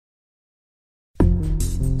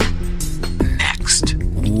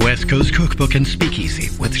West Coast Cookbook and Speakeasy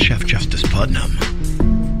with Chef Justice Putnam.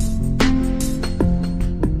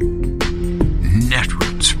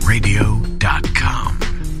 netrootsradio.com.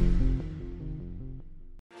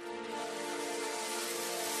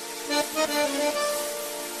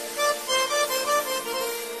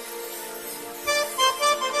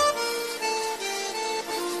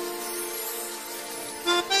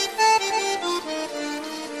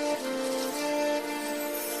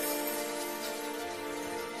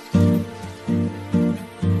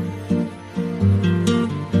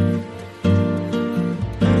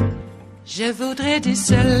 Je voudrais du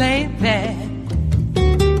soleil vert,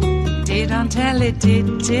 des dentelles et des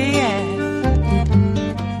théières,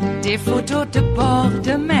 des photos de bord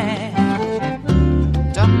de mer,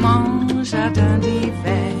 dans mon jardin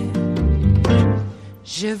d'hiver.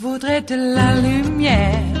 Je voudrais de la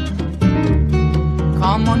lumière,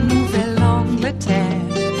 comme en Nouvelle-Angleterre.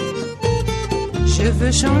 Je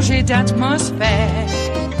veux changer d'atmosphère,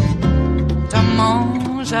 dans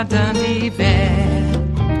mon jardin d'hiver.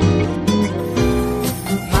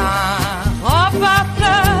 Ma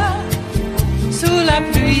fleur sous la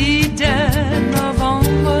pluie de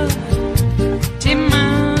novembre, tes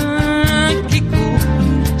mains qui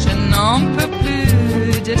courent, je n'en peux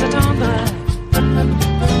plus de t'attendre.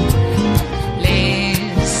 Les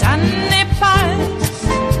années passent,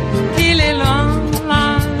 qu'il est loin,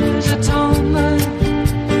 là je tombe.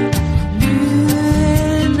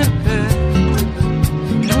 Nul ne peut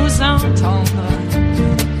nous entendre.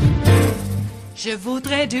 Je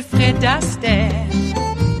voudrais du Fred Astaire,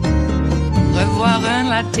 revoir un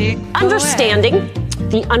latte. Understanding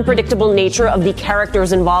the unpredictable nature of the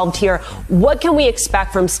characters involved here, what can we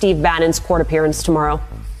expect from Steve Bannon's court appearance tomorrow?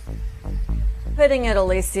 Putting it,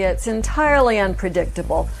 Alicia, it's entirely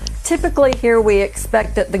unpredictable. Typically here we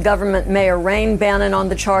expect that the government may arraign Bannon on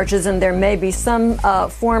the charges and there may be some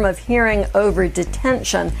form of hearing over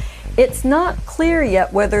detention. It's not clear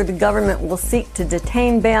yet whether the government will seek to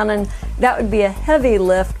detain Bannon. That would be a heavy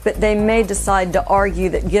lift, but they may decide to argue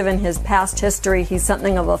that given his past history, he's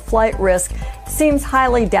something of a flight risk. Seems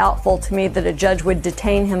highly doubtful to me that a judge would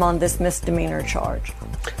detain him on this misdemeanor charge.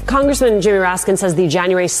 Congressman Jimmy Raskin says the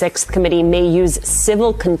January 6th committee may use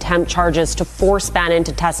civil contempt charges to force Bannon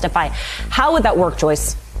to testify. How would that work,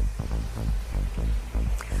 Joyce?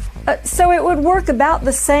 So it would work about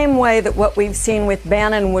the same way that what we've seen with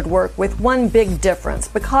Bannon would work, with one big difference.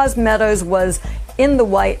 Because Meadows was in the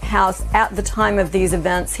White House at the time of these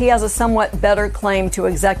events, he has a somewhat better claim to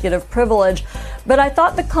executive privilege. But I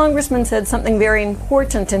thought the congressman said something very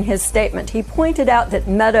important in his statement. He pointed out that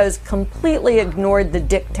Meadows completely ignored the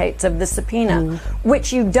dictates of the subpoena,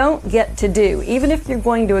 which you don't get to do. Even if you're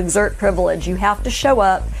going to exert privilege, you have to show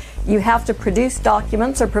up. You have to produce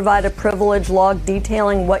documents or provide a privilege log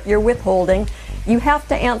detailing what you're withholding. You have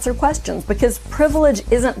to answer questions because privilege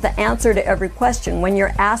isn't the answer to every question. When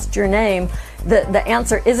you're asked your name, the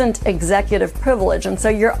answer isn't executive privilege. And so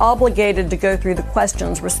you're obligated to go through the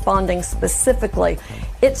questions responding specifically.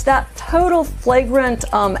 It's that total flagrant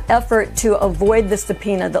effort to avoid the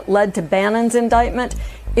subpoena that led to Bannon's indictment.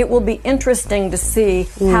 It will be interesting to see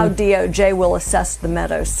how DOJ will assess the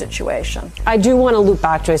Meadows situation. I do want to loop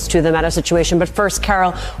back, Joyce, to the Meadows situation. But first,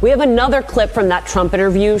 Carol, we have another clip from that Trump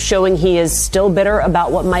interview showing he is still bitter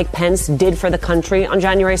about what Mike Pence did for the country on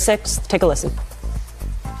January 6th. Take a listen.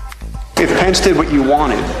 If Pence did what you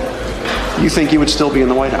wanted, you think he would still be in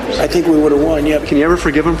the White House? I think we would have won, yeah. Can you ever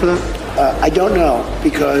forgive him for that? I don't know,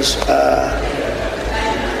 because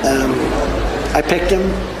I picked him.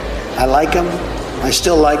 I like him. I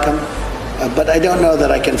still like him, but I don't know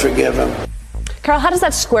that I can forgive him. Carol, how does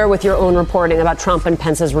that square with your own reporting about Trump and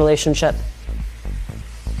Pence's relationship?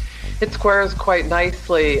 It squares quite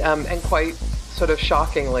nicely and quite sort of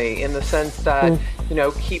shockingly in the sense that,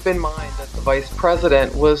 keep in mind that the vice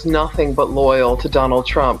president was nothing but loyal to Donald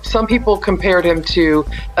Trump. Some people compared him to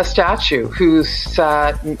a statue who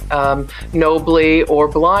sat nobly or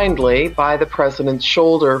blindly by the president's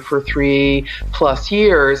shoulder for 3+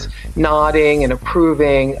 years, nodding and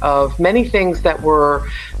approving of many things that were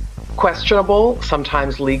questionable,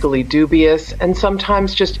 sometimes legally dubious, and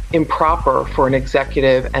sometimes just improper for an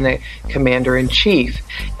executive and a commander-in-chief.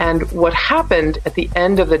 And what happened at the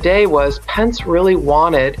end of the day was Pence really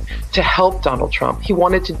wanted to help Donald Trump. He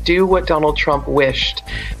wanted to do what Donald Trump wished,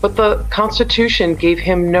 but the Constitution gave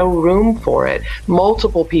him no room for it.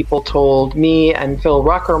 Multiple people told me and Phil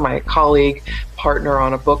Rucker, my colleague, partner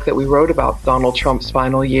on a book that we wrote about Donald Trump's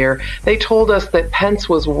final year, they told us that Pence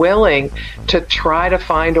was willing to try to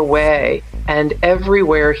find a way, and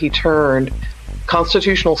everywhere he turned,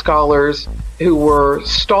 constitutional scholars who were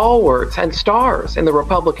stalwarts and stars in the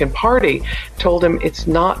Republican Party told him it's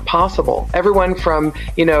not possible. Everyone from,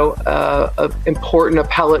 an important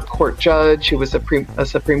appellate court judge who was a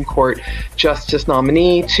Supreme Court justice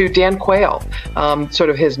nominee to Dan Quayle, sort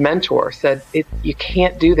of his mentor, said, you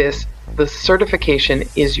can't do this. The certification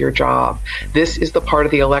is your job. This is the part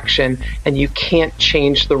of the election, and you can't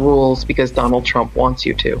change the rules because Donald Trump wants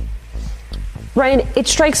you to. Ryan, it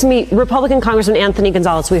strikes me, Republican Congressman Anthony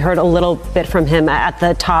Gonzalez, we heard a little bit from him at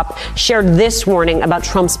the top, shared this warning about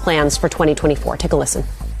Trump's plans for 2024. Take a listen.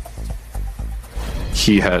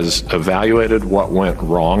 He has evaluated what went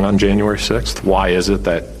wrong on January 6th. Why is it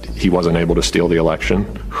that he wasn't able to steal the election?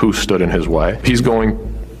 Who stood in his way? He's going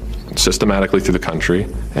systematically through the country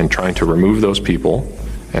and trying to remove those people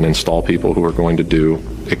and install people who are going to do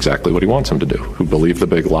exactly what he wants them to do, who believe the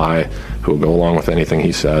big lie, who will go along with anything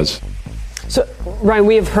he says. So, Ryan,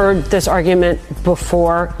 we have heard this argument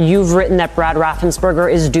before. You've written that Brad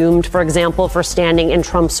Raffensperger is doomed, for example, for standing in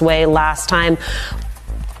Trump's way last time.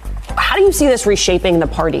 How do you see this reshaping the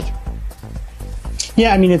party?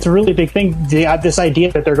 Yeah, I mean, it's a really big thing. This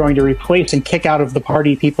idea that they're going to replace and kick out of the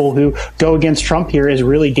party people who go against Trump here is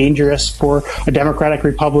really dangerous for a democratic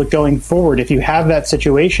republic going forward. If you have that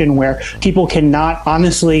situation where people cannot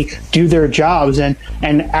honestly do their jobs and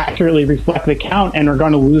accurately reflect the count and are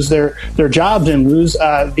going to lose their jobs and lose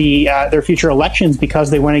their future elections because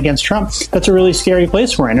they went against Trump, that's a really scary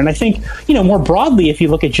place we're in. And I think, more broadly, if you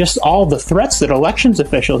look at just all the threats that elections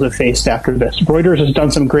officials have faced after this, Reuters has done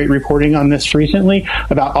some great reporting on this recently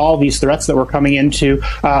about all these threats that were coming into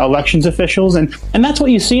elections officials. And that's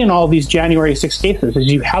what you see in all of these January 6 cases,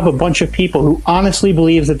 is you have a bunch of people who honestly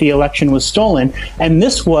believe that the election was stolen. And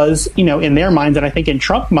this was, in their minds, and I think in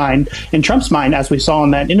Trump's mind, as we saw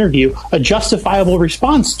in that interview, a justifiable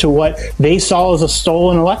response to what they saw as a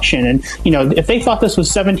stolen election. And, if they thought this was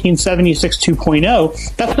 1776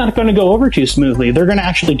 2.0, that's not going to go over too smoothly. They're going to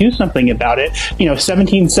actually do something about it.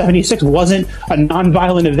 1776 wasn't a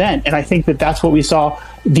nonviolent event. And I think that that's what we saw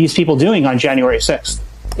these people doing on January 6th.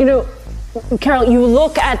 Carol, you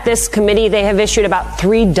look at this committee, they have issued about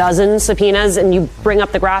 36 subpoenas, and you bring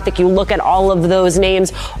up the graphic, you look at all of those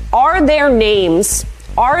names. Are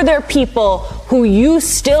there people who you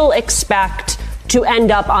still expect to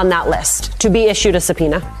end up on that list, to be issued a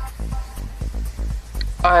subpoena?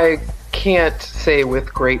 I can't say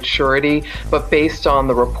with great surety, but based on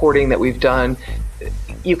the reporting that we've done,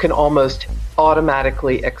 you can almost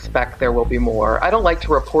automatically expect there will be more. I don't like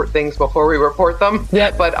to report things before we report them,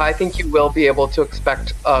 but I think you will be able to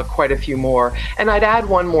expect quite a few more. And I'd add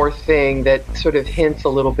one more thing that sort of hints a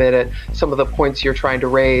little bit at some of the points you're trying to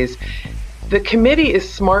raise. The committee is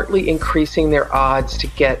smartly increasing their odds to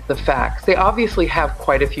get the facts. They obviously have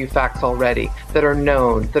quite a few facts already that are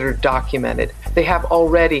known, that are documented. They have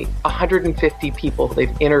already 150 people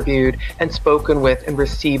they've interviewed and spoken with and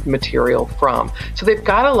received material from. So they've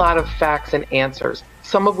got a lot of facts and answers,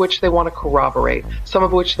 some of which they want to corroborate, some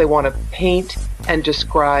of which they want to paint and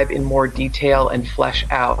describe in more detail and flesh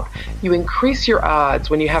out. You increase your odds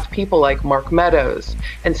when you have people like Mark Meadows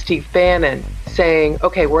and Steve Bannon saying,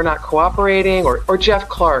 okay, we're not cooperating, or Jeff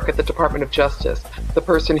Clark at the Department of Justice, the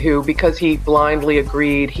person who, because he blindly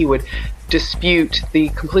agreed he would dispute the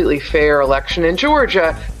completely fair election in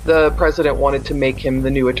Georgia, the president wanted to make him the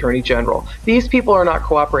new attorney general. These people are not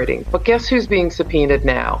cooperating. But guess who's being subpoenaed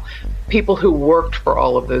now? People who worked for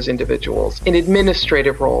all of those individuals in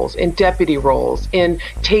administrative roles, in deputy roles, in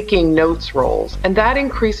taking notes roles. And that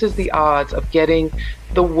increases the odds of getting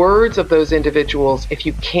the words of those individuals if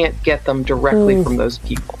you can't get them directly from those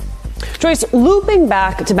people. Joyce, looping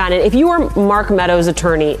back to Bannon, if you were Mark Meadows'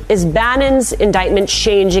 attorney, is Bannon's indictment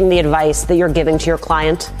changing the advice that you're giving to your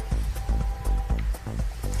client?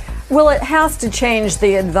 Well, it has to change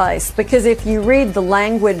the advice, because if you read the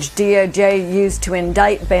language DOJ used to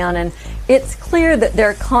indict Bannon, it's clear that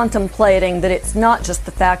they're contemplating that it's not just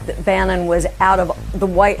the fact that Bannon was out of the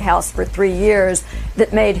White House for 3 years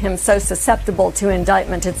that made him so susceptible to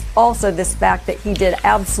indictment. It's also this fact that he did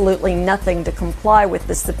absolutely nothing to comply with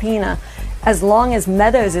the subpoena. As long as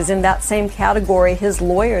Meadows is in that same category, his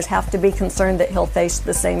lawyers have to be concerned that he'll face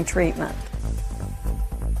the same treatment.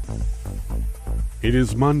 It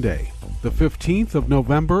is Monday, the 15th of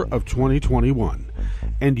November of 2021,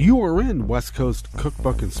 and you are in West Coast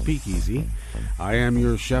Cookbook and Speakeasy. I am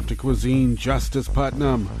your chef de cuisine, Justice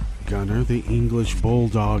Putnam. Gunner, the English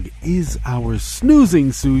Bulldog, is our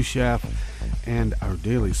snoozing sous chef, and our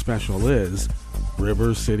daily special is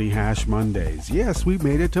River City Hash Mondays. Yes, we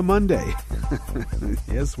made it to Monday.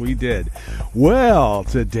 Yes, we did. Well,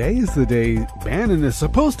 today is the day Bannon is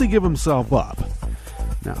supposed to give himself up.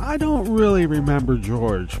 Now, I don't really remember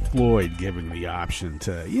George Floyd giving the option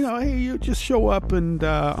to, hey, you just show up and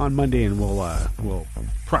on Monday and we'll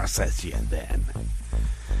process you then.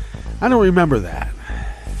 I don't remember that.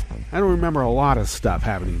 I don't remember a lot of stuff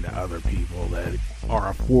happening to other people that are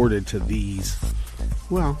afforded to these,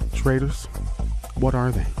 traitors. What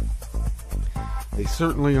are they? They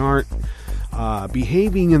certainly aren't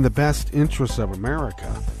behaving in the best interests of America,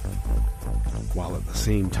 while at the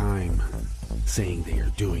same time saying they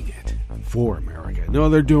are doing it for America. No,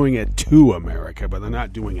 they're doing it to America, but they're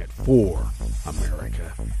not doing it for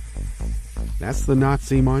America. That's the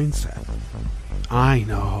Nazi mindset. I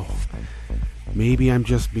know. Maybe I'm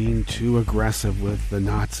just being too aggressive with the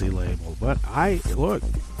Nazi label, but look,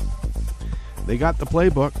 they got the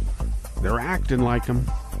playbook. They're acting like them.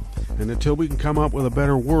 And until we can come up with a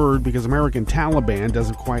better word, because American Taliban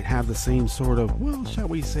doesn't quite have the same sort of, shall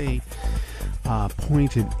we say,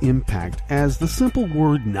 pointed impact as the simple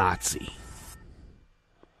word Nazi.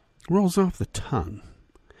 Rolls off the tongue.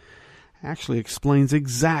 Actually explains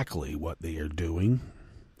exactly what they are doing.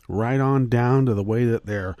 Right on down to the way that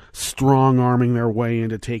they're strong-arming their way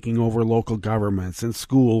into taking over local governments and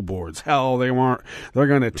school boards. Hell, they're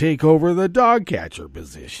going to take over the dog catcher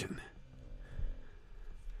position.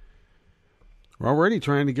 We're already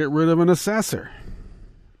trying to get rid of an assessor.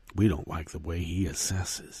 We don't like the way he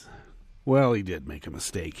assesses. Well, he did make a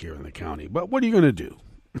mistake here in the county, but what are you going to do?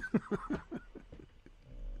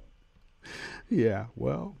 Yeah,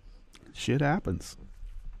 well, shit happens.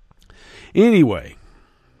 Anyway,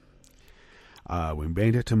 we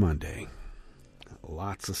made it to Monday.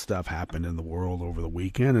 Lots of stuff happened in the world over the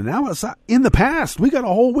weekend, and now it's in the past. We got a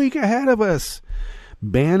whole week ahead of us.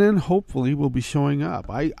 Bannon hopefully will be showing up.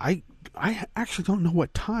 I actually don't know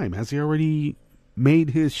what time. Has he already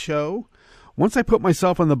made his show? Once I put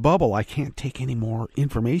myself in the bubble, I can't take any more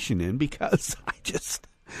information in because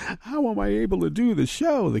how am I able to do the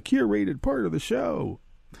show, the curated part of the show?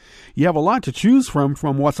 You have a lot to choose from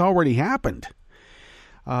what's already happened.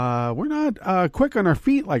 We're not quick on our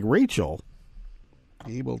feet like Rachel,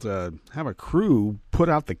 able to have a crew put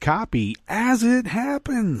out the copy as it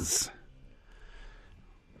happens.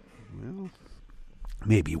 Well,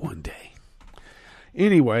 maybe one day.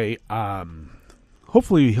 Anyway,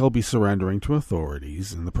 hopefully he'll be surrendering to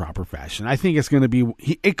authorities in the proper fashion. I think it's going to be,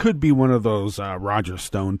 it could be one of those Roger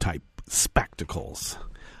Stone type spectacles.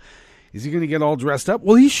 Is he going to get all dressed up?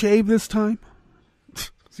 Will he shave this time?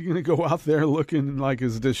 Is he going to go out there looking like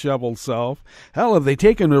his disheveled self? Hell, if they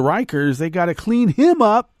take him to Rikers, they got to clean him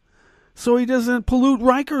up so he doesn't pollute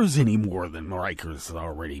Rikers any more than Rikers is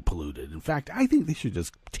already polluted. In fact, I think they should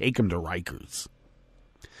just take him to Rikers.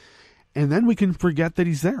 And then we can forget that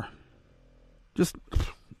he's there. Just,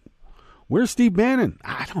 where's Steve Bannon?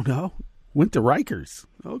 I don't know. Went to Rikers.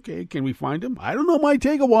 Okay, can we find him? I don't know. Might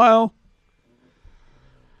take a while.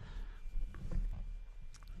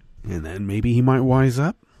 And then maybe he might wise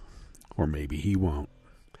up. Or maybe he won't.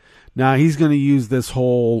 Now, he's going to use this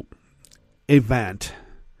whole event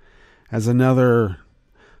as another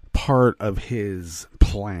part of his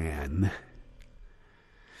plan.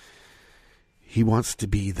 He wants to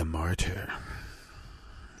be the martyr,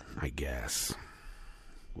 I guess.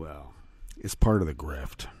 Well, it's part of the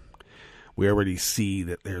grift. We already see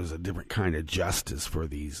that there's a different kind of justice for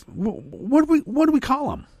these. What do we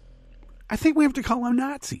call them? I think we have to call them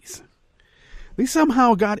Nazis. They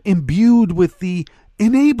somehow got imbued with the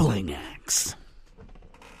enabling acts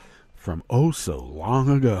from oh so long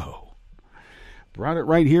ago. Brought it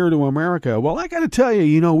right here to America. Well, I got to tell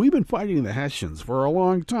you, we've been fighting the Hessians for a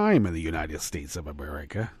long time in the United States of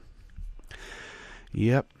America.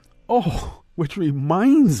 Yep. Oh, which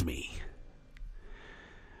reminds me.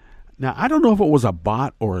 Now, I don't know if it was a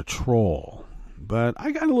bot or a troll, but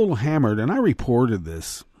I got a little hammered and I reported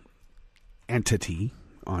this entity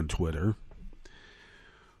on Twitter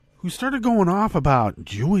who started going off about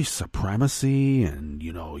Jewish supremacy and,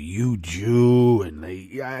 you Jew, and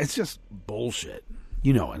it's just bullshit.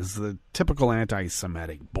 It's the typical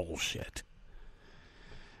anti-Semitic bullshit.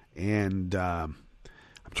 And I'm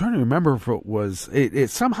trying to remember if it was,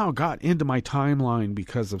 it somehow got into my timeline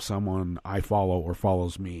because of someone I follow or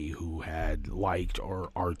follows me who had liked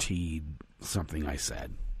or RT'd something I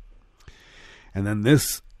said. And then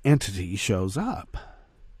this entity shows up.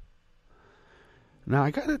 Now,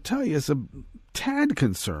 I got to tell you, it's a tad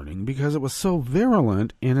concerning because it was so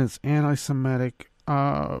virulent in its anti-Semitic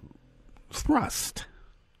thrust.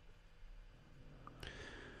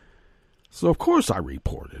 So, of course, I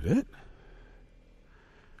reported it.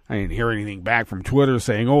 I didn't hear anything back from Twitter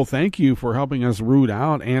saying, oh, thank you for helping us root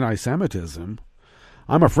out anti-Semitism.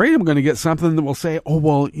 I'm afraid I'm going to get something that will say, oh,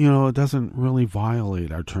 well, it doesn't really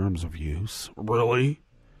violate our terms of use. Really?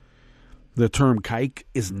 The term kike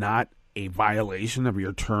is not a violation of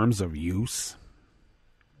your terms of use?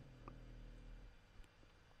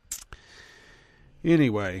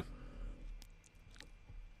 Anyway,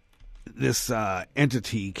 this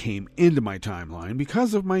entity came into my timeline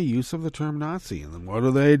because of my use of the term Nazi. And then what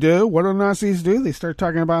do? What do Nazis do? They start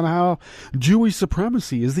talking about how Jewish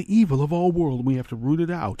supremacy is the evil of all world and we have to root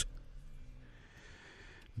it out.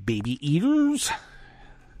 Baby eaters?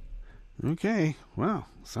 Okay, well,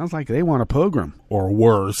 sounds like they want a pogrom, or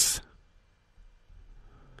worse.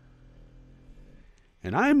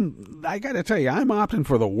 And I got to tell you, I'm opting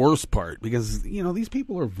for the worst part because, these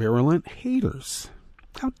people are virulent haters.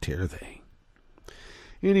 How dare they?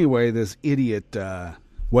 Anyway, this idiot,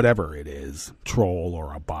 whatever it is, troll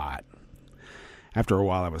or a bot. After a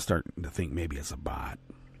while, I was starting to think maybe it's a bot.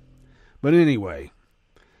 But anyway,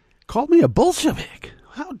 called me a Bolshevik.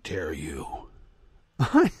 How dare you?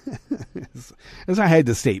 As I had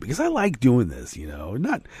to state, because I like doing this,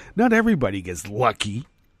 Not everybody gets lucky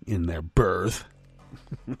in their birth.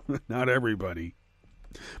 Not everybody.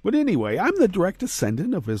 But anyway, I'm the direct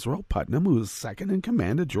descendant of Israel Putnam, who was second in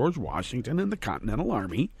command of George Washington in the Continental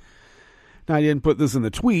Army. Now, I didn't put this in the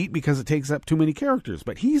tweet because it takes up too many characters,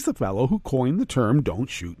 but he's the fellow who coined the term, don't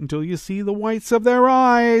shoot until you see the whites of their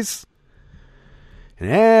eyes. And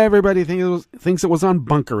everybody thinks it was on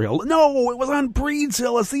Bunker Hill. No, it was on Breed's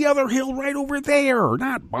Hill. It's the other hill right over there.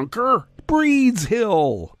 Not Bunker. Breed's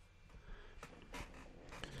Hill.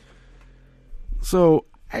 So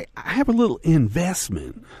I have a little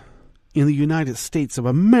investment in the United States of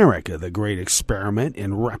America, the great experiment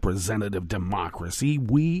in representative democracy.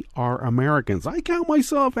 We are Americans. I count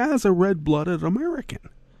myself as a red-blooded American.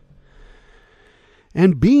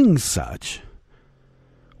 And being such,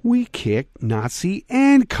 we kick Nazi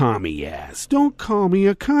and commie ass. Don't call me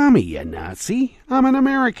a commie, you Nazi. I'm an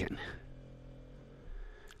American.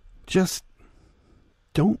 Just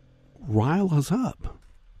don't rile us up.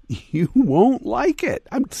 You won't like it.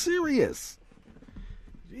 I'm serious.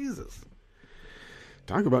 Jesus.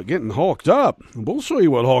 Talk about getting hulked up. We'll show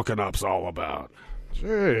you what hulking up's all about.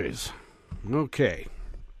 Jeez. Okay.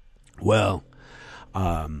 Well,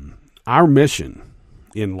 our mission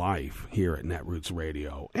in life here at Netroots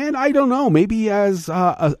Radio, and I don't know, maybe as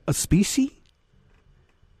a species,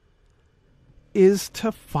 is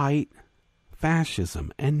to fight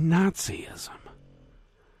fascism and Nazism.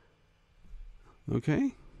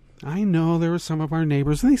 Okay? I know there are some of our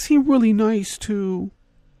neighbors, and they seem really nice, too.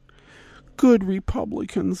 Good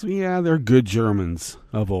Republicans. Yeah, they're good Germans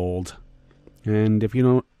of old. And if you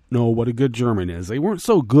don't know what a good German is, they weren't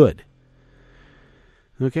so good.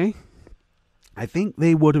 Okay? I think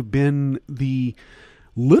they would have been the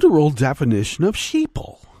literal definition of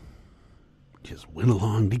sheeple. Just went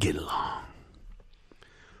along to get along.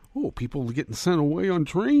 Oh, people getting sent away on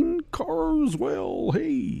train cars? Well,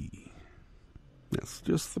 hey. That's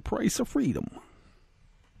just the price of freedom.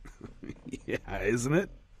 Yeah, isn't it?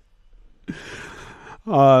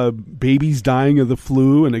 Babies dying of the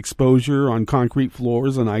flu and exposure on concrete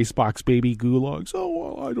floors and icebox baby gulags. Oh,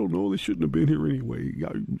 well, I don't know. They shouldn't have been here anyway.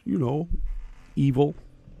 Evil.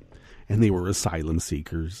 And they were asylum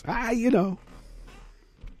seekers.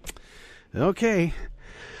 Okay.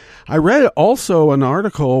 I read also an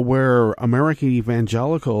article where American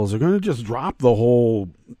evangelicals are going to just drop the whole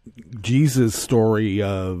Jesus story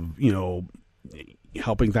of,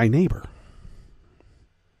 helping thy neighbor.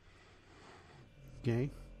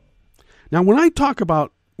 Okay. Now, when I talk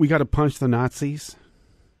about we got to punch the Nazis,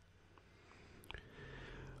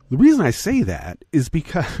 the reason I say that is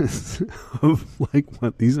because of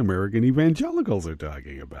what these American evangelicals are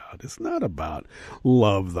talking about. It's not about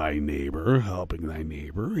love thy neighbor, helping thy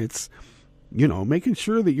neighbor. It's, making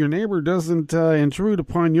sure that your neighbor doesn't intrude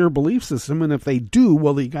upon your belief system. And if they do,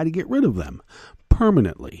 well, you got to get rid of them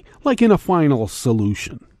permanently, like in a final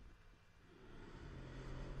solution.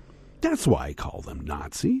 That's why I call them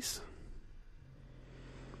Nazis.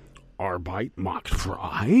 Arbeit macht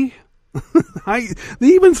frei. They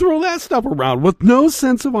even throw that stuff around with no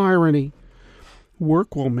sense of irony.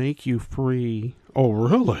 Work will make you free. Oh,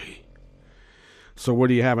 really? So what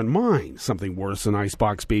do you have in mind? Something worse than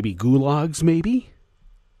icebox baby gulags, maybe?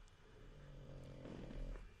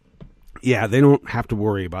 Yeah, they don't have to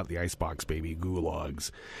worry about the icebox baby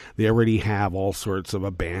gulags. They already have all sorts of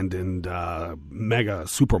abandoned mega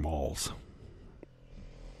super malls.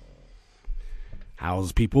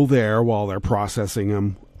 House people there while they're processing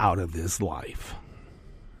them out of this life.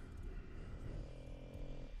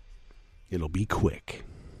 It'll be quick.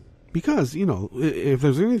 Because, if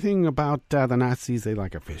there's anything about the Nazis, they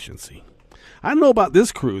like efficiency. I don't know about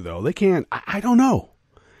this crew, though. They can't, I don't know.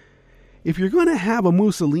 If you're going to have a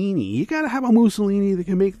Mussolini, you got to have a Mussolini that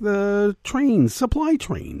can make the supply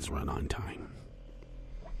trains run on time.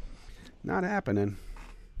 Not happening.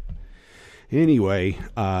 Anyway,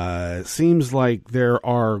 seems like there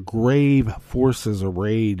are grave forces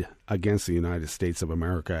arrayed against the United States of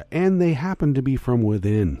America, and they happen to be from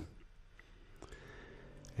within.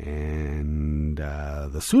 And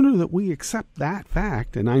the sooner that we accept that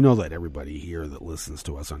fact, and I know that everybody here that listens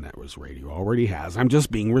to us on Networks Radio already has, I'm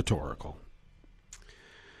just being rhetorical.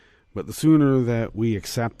 But the sooner that we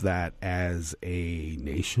accept that as a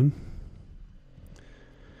nation,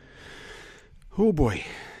 oh boy,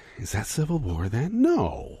 is that civil war then?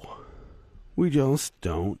 No. We just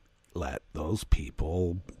don't let those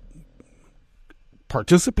people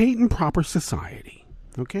participate in proper society.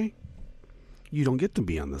 Okay? You don't get to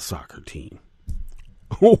be on the soccer team.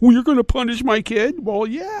 Oh, you're going to punish my kid? Well,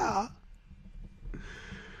 yeah.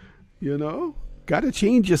 Got to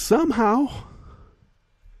change you somehow.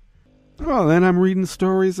 Well, then I'm reading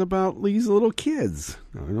stories about these little kids.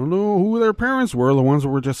 I don't know who their parents were, the ones that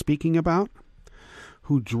we're just speaking about,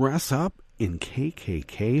 who dress up in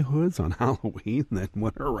KKK hoods on Halloween and then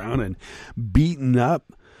went around and beaten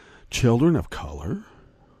up children of color.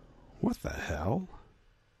 What the hell?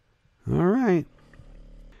 All right.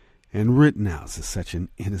 And Rittenhouse is such an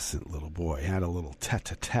innocent little boy. Had a little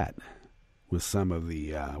tete-a-tete with some of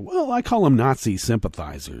the, I call them Nazi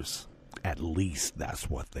sympathizers. At least that's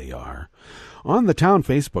what they are. On the town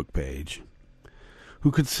Facebook page,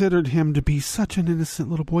 who considered him to be such an innocent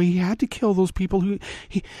little boy. He had to kill those people who,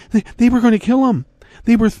 they were going to kill him.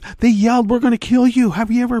 They yelled, "We're going to kill you. Have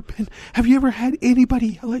you ever had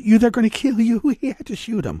anybody yell at you, they're going to kill you?" He had to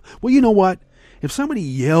shoot him. Well, you know what? If somebody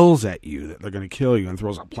yells at you that they're going to kill you and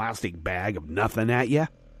throws a plastic bag of nothing at you,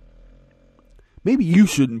 maybe you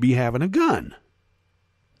shouldn't be having a gun.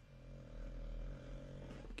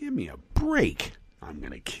 Give me a break. I'm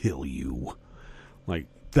going to kill you. Like,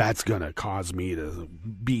 that's going to cause me to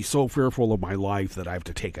be so fearful of my life that I have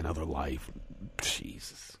to take another life.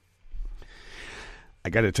 Jesus. I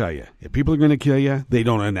got to tell you, if people are going to kill you, they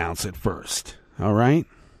don't announce it first. All right?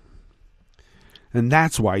 And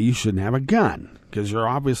that's why you shouldn't have a gun, because you're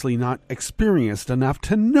obviously not experienced enough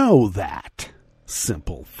to know that.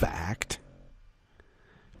 Simple fact.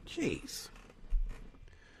 Jeez.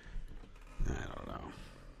 I don't know.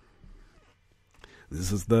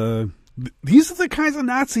 These are the kinds of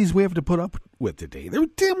Nazis we have to put up with today. They're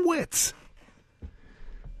dimwits.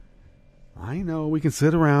 I know we can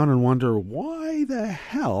sit around and wonder, why the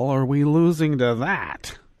hell are we losing to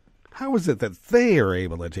that? How is it that they are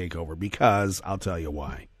able to take over? Because I'll tell you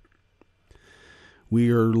why. We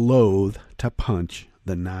are loath to punch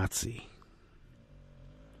the Nazi.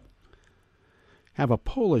 Have a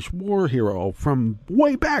Polish war hero from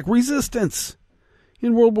way back, resistance,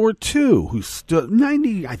 in World War II, who stood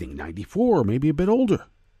 94, maybe a bit older,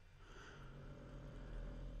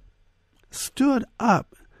 stood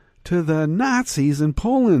up to the Nazis in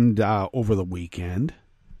Poland over the weekend,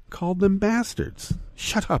 called them bastards.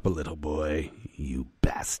 Shut up, a little boy, you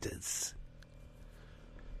bastards.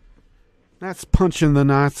 That's punching the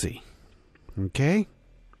Nazi. Okay?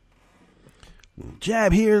 Little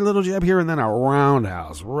jab here, little jab here, and then a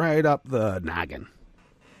roundhouse right up the noggin.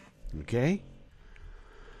 Okay?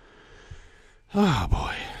 Oh,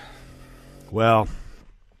 boy. Well,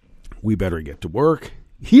 we better get to work.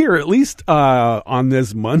 Here, at least on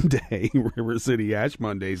this Monday, River City Ash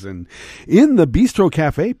Mondays, and in the Bistro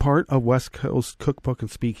Cafe part of West Coast Cookbook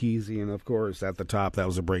and Speakeasy, and of course, at the top, that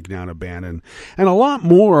was a breakdown of Bannon, and a lot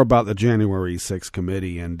more about the January 6th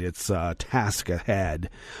committee and its task ahead.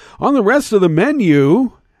 On the rest of the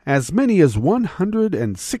menu, as many as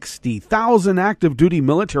 160,000 active duty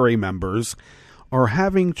military members are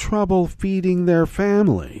having trouble feeding their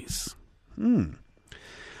families.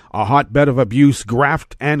 A hotbed of abuse,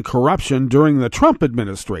 graft, and corruption during the Trump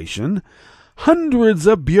administration, hundreds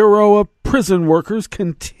of Bureau of Prison workers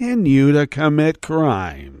continue to commit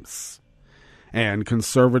crimes. And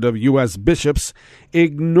conservative U.S. bishops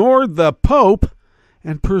ignored the Pope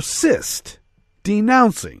and persist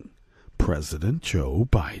denouncing President Joe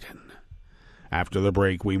Biden. After the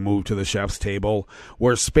break, we move to the chef's table,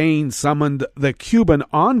 where Spain summoned the Cuban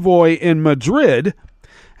envoy in Madrid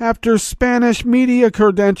after Spanish media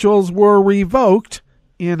credentials were revoked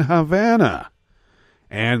in Havana.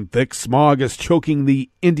 And thick smog is choking the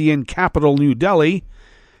Indian capital, New Delhi,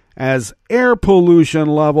 as air pollution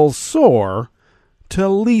levels soar to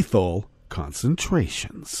lethal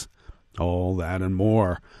concentrations. All that and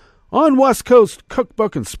more on West Coast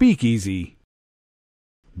Cookbook and Speakeasy.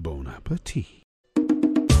 Bon appetit.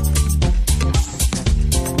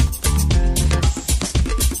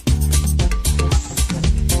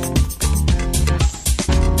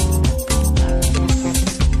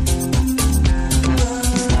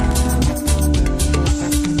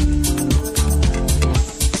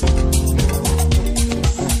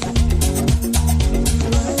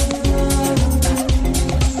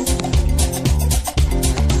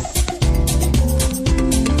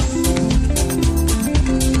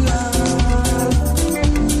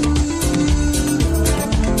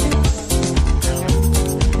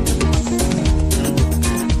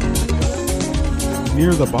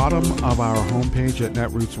 Near the bottom of our homepage at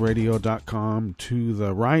netrootsradio.com, to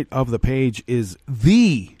the right of the page is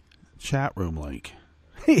the chat room link.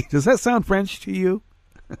 Hey, does that sound French to you?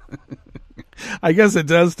 I guess it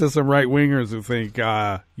does to some right-wingers who think,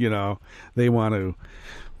 they want to,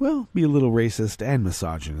 be a little racist and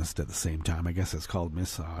misogynist at the same time. I guess it's called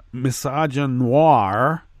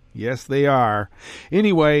misogynoir. Yes, they are.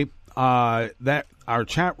 Anyway, that our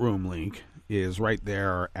chat room link is right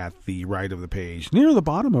there at the right of the page, near the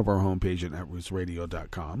bottom of our homepage at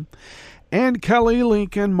netrootsradio.com. And Kelly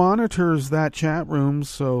Lincoln monitors that chat room,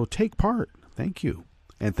 so take part. Thank you.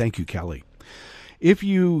 And thank you, Kelly. If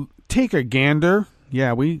you take a gander,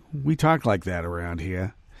 we talk like that around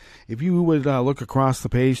here. If you would look across the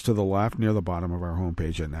page to the left, near the bottom of our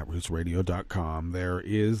homepage at netrootsradio.com, there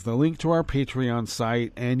is the link to our Patreon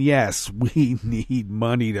site. And yes, we need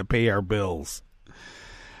money to pay our bills.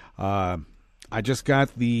 I just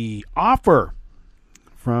got the offer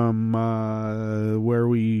from where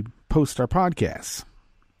we post our podcasts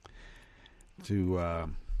to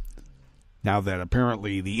now that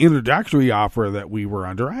apparently the introductory offer that we were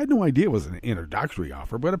under, I had no idea it was an introductory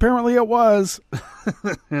offer, but apparently it was.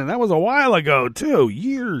 And that was a while ago, too,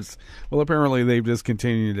 years. Well, apparently they've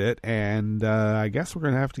discontinued it, and I guess we're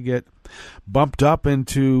going to have to get bumped up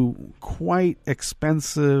into quite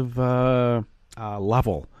expensive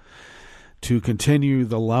level to continue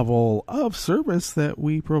the level of service that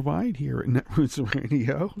we provide here at Netroots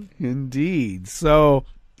Radio. Indeed. So,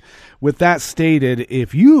 with that stated,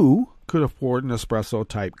 if you could afford an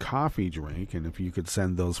espresso-type coffee drink, and if you could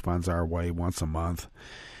send those funds our way once a month,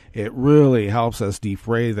 it really helps us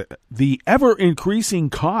defray the ever-increasing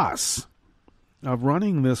costs of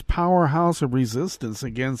running this powerhouse of resistance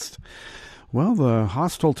against, the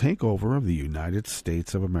hostile takeover of the United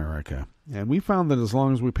States of America. And we found that as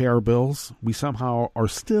long as we pay our bills, we somehow are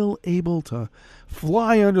still able to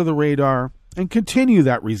fly under the radar and continue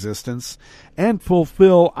that resistance and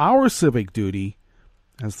fulfill our civic duty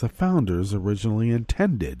as the founders originally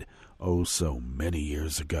intended, so many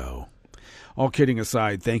years ago. All kidding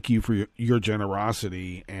aside, thank you for your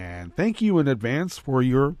generosity, and thank you in advance for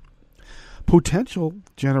your potential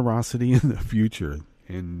generosity in the future.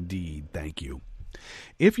 Indeed, thank you.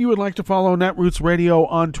 If you would like to follow Netroots Radio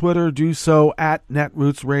on Twitter, do so at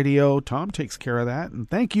Netroots Radio. Tom takes care of that, and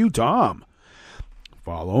thank you, Tom.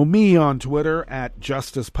 Follow me on Twitter at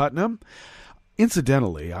Justice Putnam.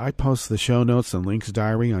 Incidentally, I post the show notes and links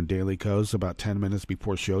diary on Daily Codes about 10 minutes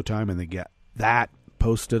before showtime, and they get that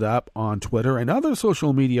posted up on Twitter and other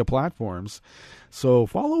social media platforms. So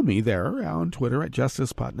follow me there on Twitter at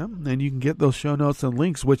Justice Putnam, and you can get those show notes and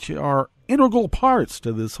links, which are integral parts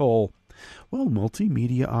to this whole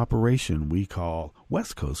multimedia operation we call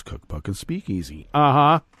West Coast Cookbook and Speakeasy.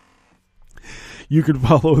 You can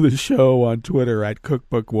follow the show on Twitter at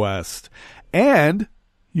Cookbook West. And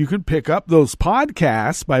you can pick up those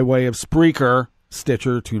podcasts by way of Spreaker,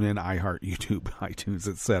 Stitcher, TuneIn, iHeart, YouTube, iTunes,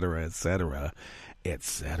 etc., etc.,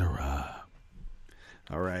 etc.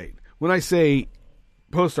 All right. When I say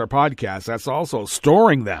post our podcasts, that's also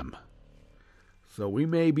storing them. So we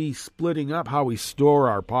may be splitting up how we store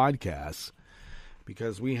our podcasts,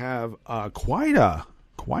 because we have quite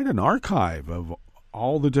an archive of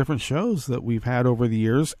all the different shows that we've had over the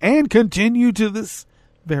years and continue to this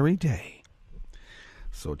very day.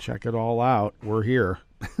 So check it all out. We're here.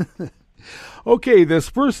 Okay, this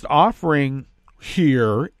first offering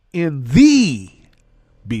here in the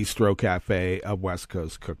Bistro Cafe of West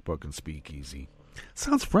Coast Cookbook and Speakeasy.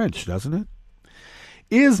 Sounds French, doesn't it?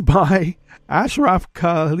 Is by Ashraf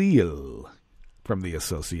Khalil from the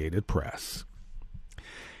Associated Press.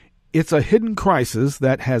 It's a hidden crisis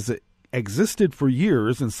that has existed for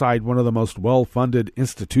years inside one of the most well-funded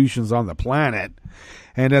institutions on the planet,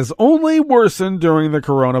 and has only worsened during the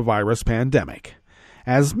coronavirus pandemic.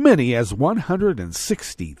 As many as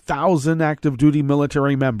 160,000 active duty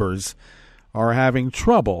military members are having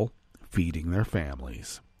trouble feeding their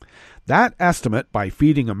families. That estimate by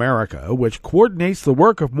Feeding America, which coordinates the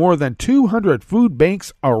work of more than 200 food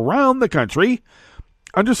banks around the country,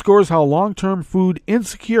 underscores how long-term food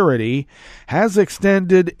insecurity has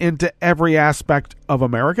extended into every aspect of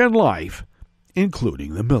American life,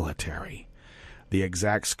 including the military. The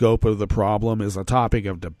exact scope of the problem is a topic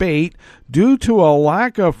of debate due to a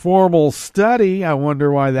lack of formal study. I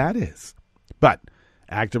wonder why that is. But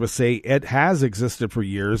activists say it has existed for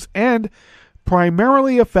years and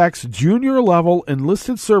primarily affects junior-level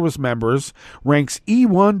enlisted service members, ranks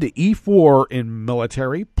E1 to E4 in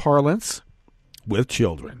military parlance, with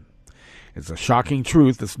children. It's a shocking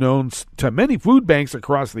truth that's known to many food banks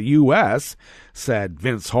across the U.S., said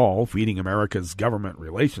Vince Hall, Feeding America's government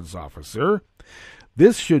relations officer.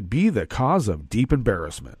 This should be the cause of deep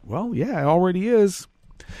embarrassment. Well, yeah, it already is.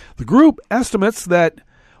 The group estimates that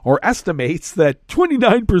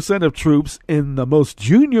 29% of troops in the most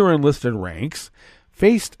junior enlisted ranks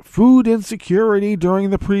faced food insecurity during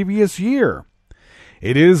the previous year.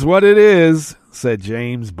 It is what it is, said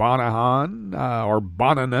James Bannon,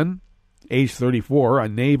 age 34, a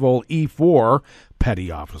naval E4 petty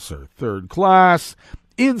officer, 3rd class,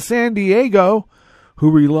 in San Diego, who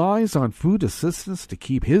relies on food assistance to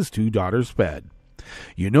keep his 2 daughters fed.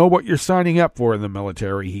 You know what you're signing up for in the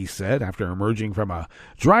military, he said, after emerging from a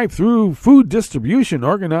drive-through food distribution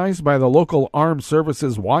organized by the local Armed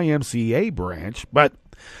Services YMCA branch. But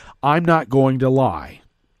I'm not going to lie.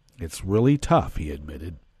 It's really tough, he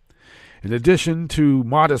admitted. In addition to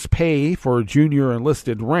modest pay for junior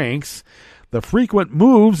enlisted ranks, the frequent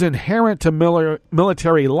moves inherent to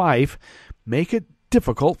military life make it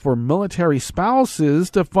difficult for military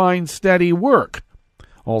spouses to find steady work.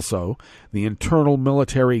 Also, the internal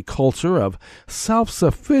military culture of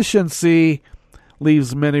self-sufficiency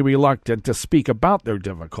leaves many reluctant to speak about their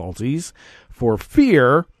difficulties for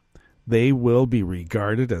fear they will be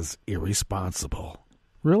regarded as irresponsible.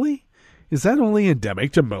 Really? Is that only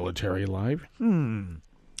endemic to military life?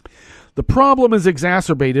 The problem is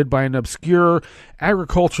exacerbated by an obscure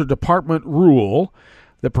Agriculture Department rule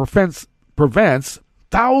that prevents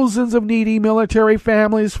thousands of needy military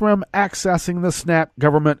families from accessing the SNAP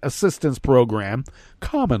government assistance program,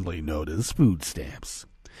 commonly known as food stamps.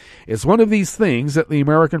 It's one of these things that the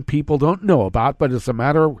American people don't know about, but it's a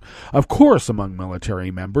matter of course among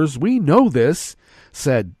military members. We know this,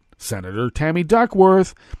 said Senator Tammy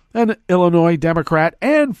Duckworth, an Illinois Democrat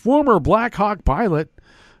and former Black Hawk pilot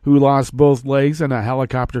who lost both legs in a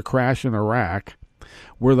helicopter crash in Iraq.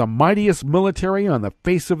 We're the mightiest military on the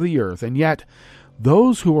face of the earth, and yet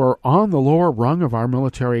those who are on the lower rung of our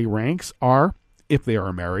military ranks are, if they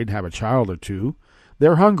are married, have a child or two,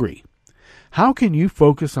 they're hungry. How can you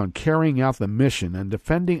focus on carrying out the mission and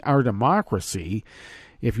defending our democracy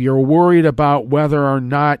if you're worried about whether or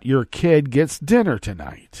not your kid gets dinner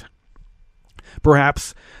tonight?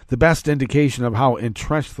 Perhaps the best indication of how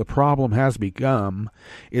entrenched the problem has become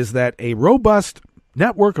is that a robust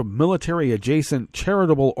network of military-adjacent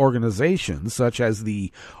charitable organizations such as the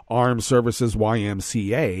Armed Services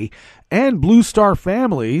YMCA and Blue Star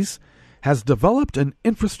Families has developed an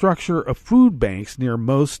infrastructure of food banks near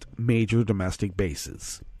most major domestic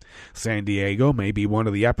bases. San Diego may be one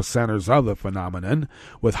of the epicenters of the phenomenon,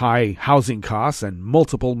 with high housing costs and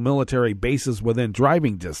multiple military bases within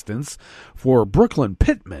driving distance. For Brooklyn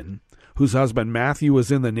Pittman, whose husband Matthew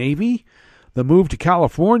is in the Navy, the move to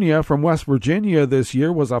California from West Virginia this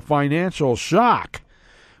year was a financial shock.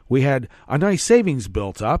 We had a nice savings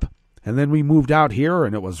built up, and then we moved out here,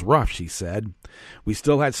 and it was rough, she said. We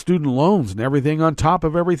still had student loans and everything on top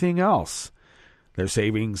of everything else. Their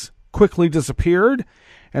savings quickly disappeared,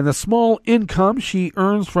 and the small income she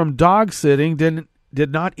earns from dog sitting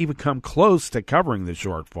did not even come close to covering the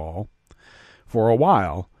shortfall. For a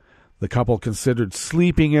while, the couple considered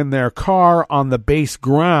sleeping in their car on the base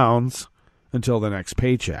grounds until the next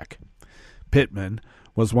paycheck. Pittman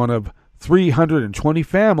was one of 320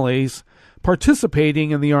 families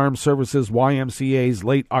participating in the Armed Services YMCA's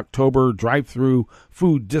late October drive-through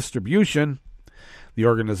food distribution. The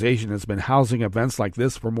organization has been housing events like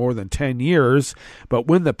this for more than 10 years, but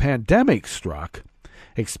when the pandemic struck,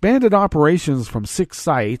 expanded operations from 6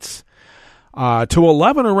 sites to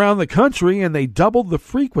 11 around the country, and they doubled the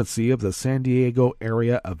frequency of the San Diego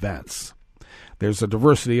area events. There's a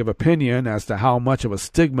diversity of opinion as to how much of a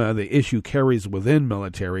stigma the issue carries within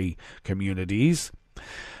military communities.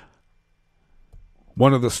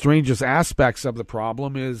 One of the strangest aspects of the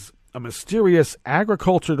problem is a mysterious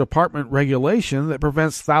Agriculture Department regulation that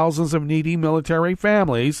prevents thousands of needy military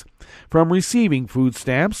families from receiving food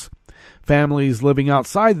stamps. Families living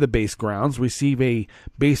outside the base grounds receive a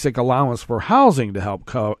basic allowance for housing to help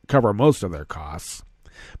cover most of their costs.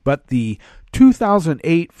 but the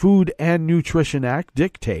 2008 Food and Nutrition Act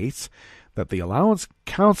dictates that the allowance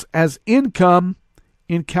counts as income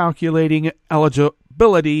in calculating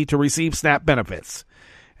eligibility to receive SNAP benefits,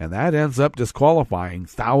 and that ends up disqualifying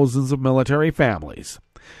thousands of military families.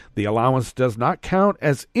 The allowance does not count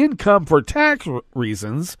as income for tax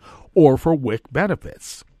reasons or for WIC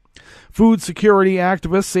benefits. Food security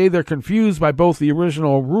activists say they're confused by both the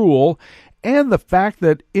original rule and the fact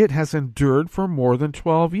that it has endured for more than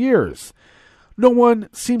 12 years. No one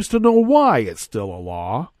seems to know why it's still a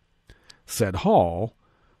law, said Hall,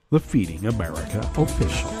 the Feeding America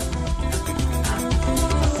official.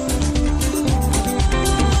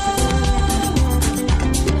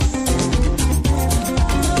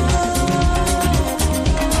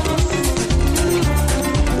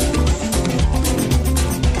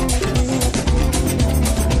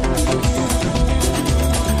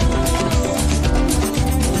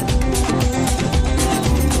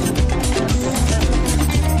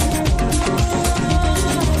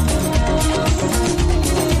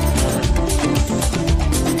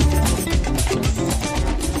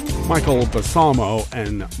 Michael Balsamo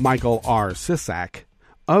and Michael R. Sisak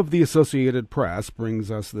of the Associated Press brings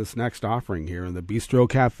us this next offering here in the Bistro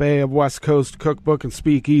Cafe of West Coast Cookbook and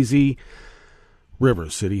Speakeasy, River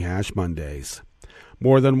City Hash Mondays.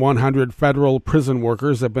 More than 100 federal prison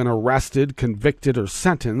workers have been arrested, convicted, or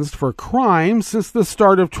sentenced for crimes since the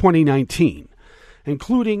start of 2019,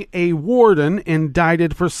 including a warden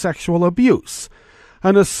indicted for sexual abuse,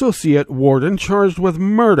 an associate warden charged with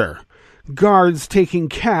murder, guards taking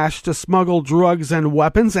cash to smuggle drugs and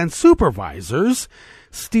weapons, and supervisors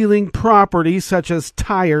stealing property such as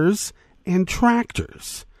tires and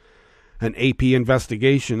tractors. An AP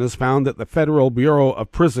investigation has found that the Federal Bureau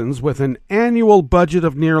of Prisons, with an annual budget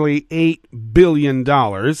of nearly $8 billion,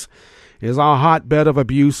 is a hotbed of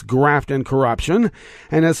abuse, graft, and corruption,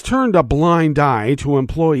 and has turned a blind eye to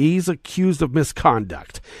employees accused of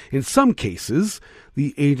misconduct. In some cases,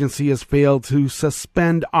 the agency has failed to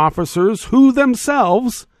suspend officers who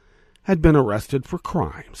themselves had been arrested for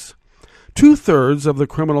crimes. 2/3 of the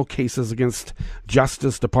criminal cases against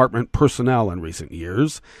Justice Department personnel in recent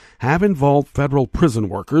years have involved federal prison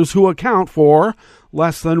workers who account for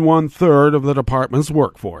less than 1/3 of the department's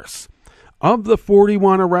workforce. Of the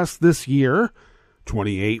 41 arrests this year,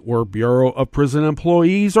 28 were Bureau of Prison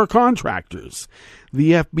employees or contractors.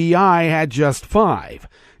 The FBI had just 5.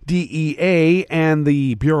 DEA and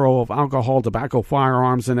the Bureau of Alcohol, Tobacco,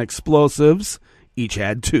 Firearms, and Explosives each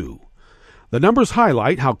had 2. The numbers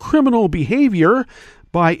highlight how criminal behavior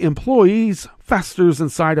by employees festers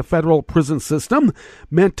inside a federal prison system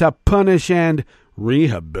meant to punish and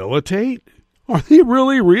rehabilitate. Are they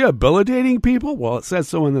really rehabilitating people? Well, it says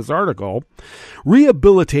so in this article.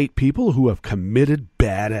 Rehabilitate people who have committed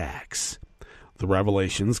bad acts. The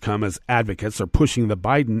revelations come as advocates are pushing the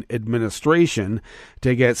Biden administration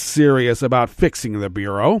to get serious about fixing the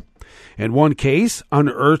Bureau. In one case,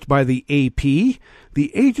 unearthed by the AP,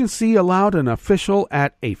 the agency allowed an official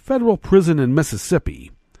at a federal prison in Mississippi,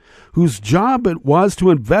 whose job it was to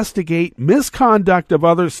investigate misconduct of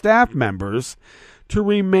other staff members, to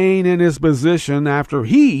remain in his position after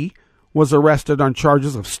he was arrested on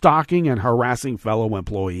charges of stalking and harassing fellow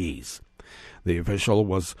employees. The official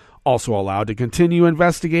was also allowed to continue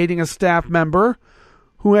investigating a staff member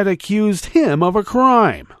who had accused him of a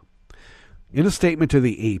crime. In a statement to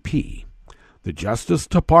the AP, the Justice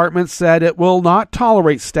Department said it will not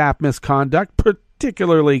tolerate staff misconduct,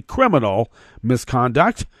 particularly criminal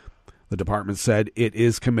misconduct. The department said it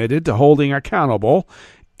is committed to holding accountable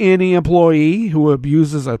any employee who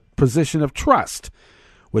abuses a position of trust,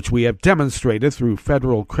 which we have demonstrated through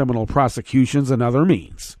federal criminal prosecutions and other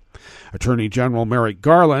means. Attorney General Merrick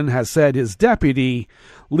Garland has said his deputy,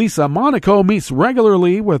 Lisa Monaco, meets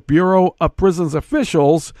regularly with Bureau of Prisons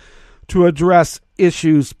officials to address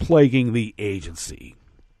issues plaguing the agency.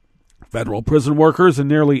 Federal prison workers in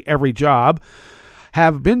nearly every job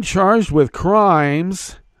have been charged with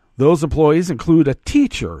crimes. Those employees include a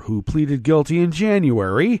teacher who pleaded guilty in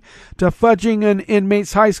January to fudging an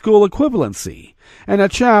inmate's high school equivalency, and a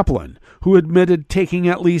chaplain who admitted taking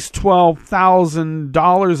at least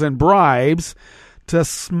 $12,000 in bribes to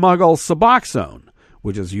smuggle Suboxone,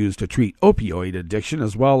 which is used to treat opioid addiction,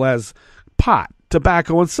 as well as pot,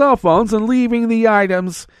 tobacco, and cell phones, and leaving the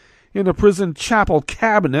items in a prison chapel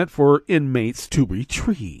cabinet for inmates to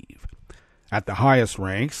retrieve. At the highest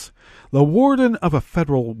ranks, the warden of a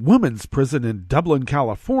federal women's prison in Dublin,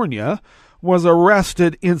 California, was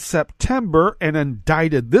arrested in September and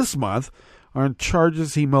indicted this month on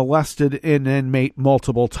charges he molested an inmate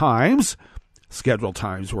multiple times, scheduled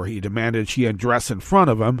times where he demanded she undress in front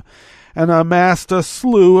of him, and amassed a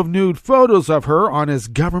slew of nude photos of her on his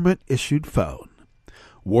government-issued phone.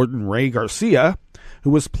 Warden Ray Garcia, who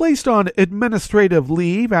was placed on administrative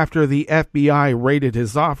leave after the FBI raided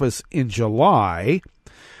his office in July,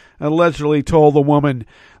 allegedly told the woman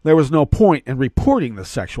there was no point in reporting the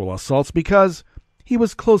sexual assaults because he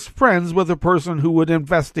was close friends with the person who would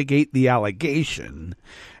investigate the allegation,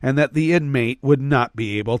 and that the inmate would not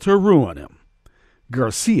be able to ruin him.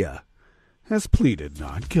 Garcia has pleaded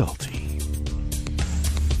not guilty.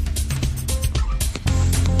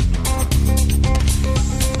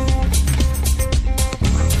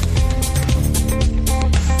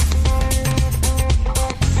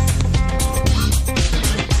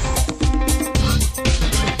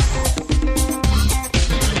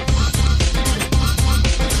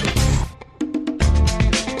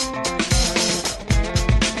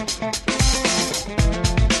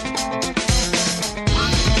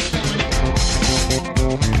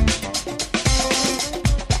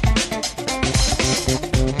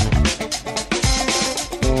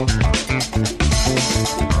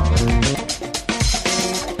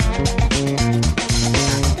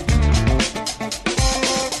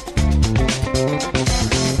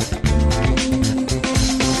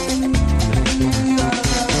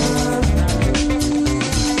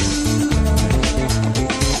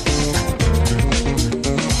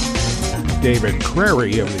 David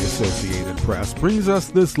Crary of the Associated Press brings us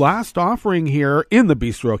this last offering here in the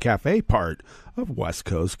Bistro Cafe part of West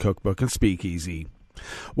Coast Cookbook and Speakeasy.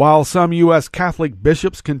 While some U.S. Catholic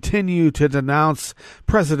bishops continue to denounce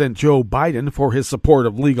President Joe Biden for his support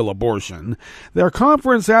of legal abortion, their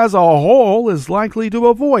conference as a whole is likely to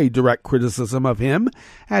avoid direct criticism of him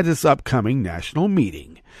at its upcoming national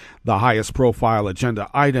meeting. The highest profile agenda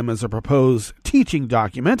item is a proposed teaching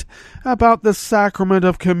document about the sacrament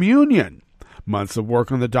of communion. Months of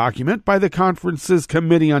work on the document by the conference's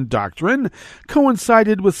Committee on Doctrine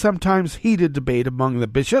coincided with sometimes heated debate among the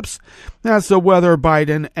bishops as to whether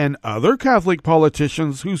Biden and other Catholic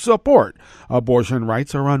politicians who support abortion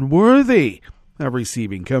rights are unworthy of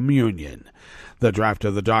receiving communion. The draft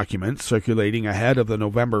of the document, circulating ahead of the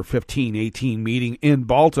November 15-18 meeting in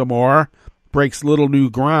Baltimore, breaks little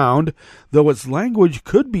new ground, though its language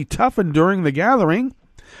could be toughened during the gathering.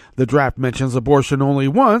 The draft mentions abortion only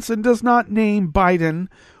once and does not name Biden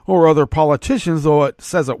or other politicians, though it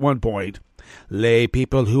says at one point, lay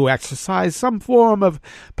people who exercise some form of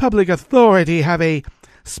public authority have a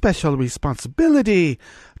special responsibility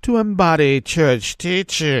to embody church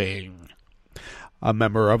teaching. A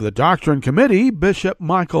member of the Doctrine Committee, Bishop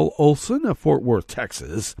Michael Olson of Fort Worth,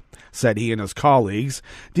 Texas, said he and his colleagues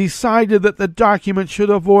decided that the document should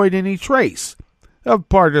avoid any trace of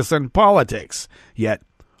partisan politics, yet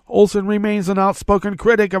Olson remains an outspoken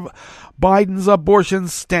critic of Biden's abortion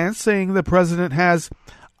stance, saying the president has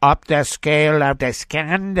upped the scale of the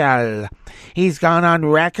scandal. He's gone on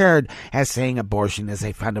record as saying abortion is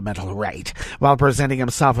a fundamental right, while presenting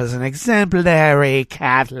himself as an exemplary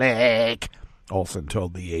Catholic, Olson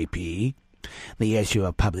told the AP. The issue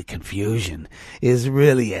of public confusion is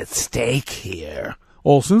really at stake here,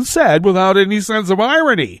 Olson said without any sense of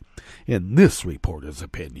irony, in this reporter's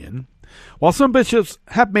opinion. While some bishops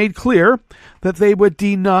have made clear that they would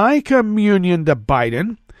deny communion to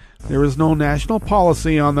Biden, there is no national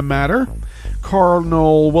policy on the matter.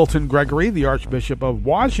 Cardinal Wilton Gregory, the Archbishop of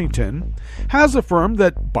Washington, has affirmed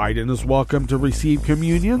that Biden is welcome to receive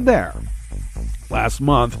communion there. Last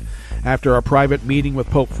month, after a private meeting with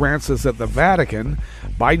Pope Francis at the Vatican,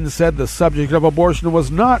 Biden said the subject of abortion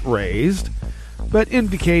was not raised, but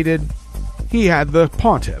indicated he had the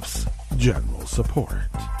pontiff's general support.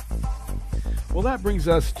 Well, that brings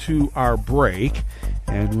us to our break,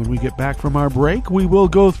 and when we get back from our break, we will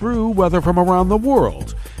go through weather from around the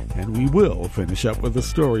world, and we will finish up with the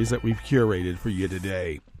stories that we've curated for you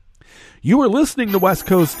today. You are listening to West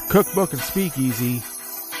Coast Cookbook and Speakeasy,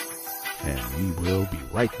 and we will be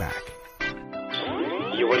right back.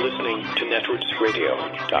 You are listening to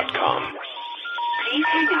netrootsradio.com. Please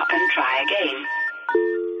hang up and try again.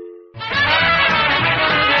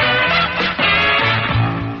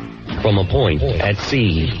 From a point at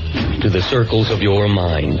sea to the circles of your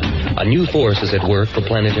mind, a new force is at work for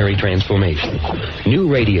planetary transformation.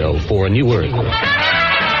 New radio for a new Earth.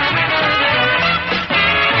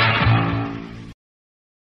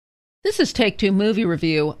 This is Take Two Movie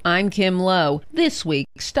Review. I'm Kim Lowe. This week,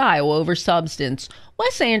 style over substance.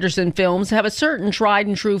 Wes Anderson films have a certain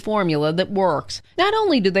tried-and-true formula that works. Not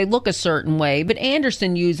only do they look a certain way, but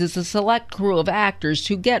Anderson uses a select crew of actors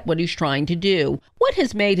to get what he's trying to do. What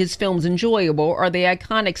has made his films enjoyable are the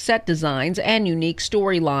iconic set designs and unique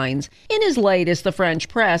storylines. In his latest, The French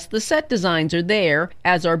Press, the set designs are there,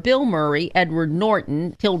 as are Bill Murray, Edward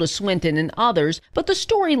Norton, Tilda Swinton, and others, but the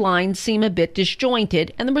storylines seem a bit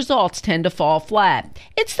disjointed, and the results tend to fall flat.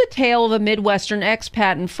 It's the tale of a Midwestern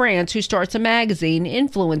expat in France who starts a magazine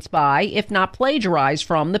influenced by, if not plagiarized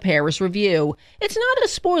from, the Paris Review. It's not a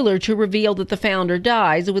spoiler to reveal that the founder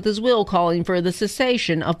dies, with his will calling for the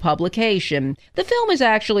cessation of publication. The film is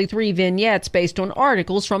actually 3 vignettes based on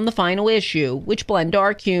articles from the final issue, which blend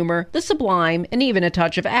dark humor, the sublime, and even a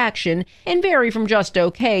touch of action, and vary from just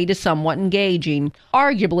okay to somewhat engaging.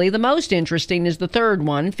 Arguably, the most interesting is the third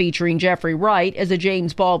one, featuring Jeffrey Wright as a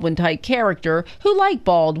James Baldwin-type character who, like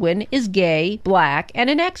Baldwin, is gay, black, and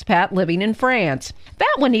an expat living in France.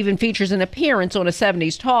 That one even features an appearance on a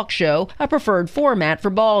 70s talk show, a preferred format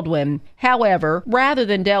for Baldwin. However, rather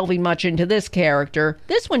than delving much into this character,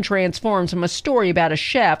 this one transforms from a story about a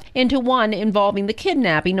chef into one involving the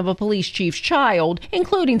kidnapping of a police chief's child,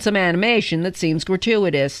 including some animation that seems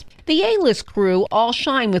gratuitous. The A-list crew all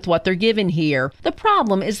shine with what they're given here. The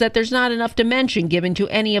problem is that there's not enough dimension given to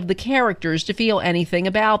any of the characters to feel anything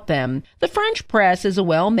about them. The French Press is a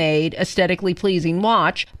well-made, aesthetically pleasing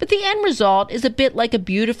watch, but the end result is a bit like a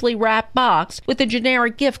beautifully wrapped box with a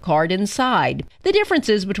generic gift card inside. The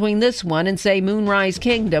differences between this one and, say, Moonrise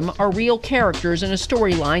Kingdom are real characters and a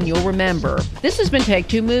storyline you'll remember. This has been Take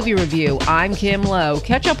Two Movie Review. I'm Kim Lowe.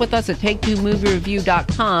 Catch up with us at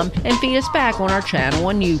TakeTwoMovieReview.com and feed us back on our channel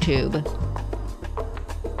on YouTube.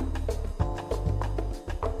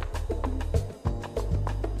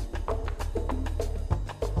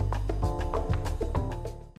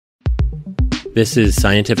 This is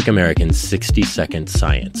Scientific American's 60-Second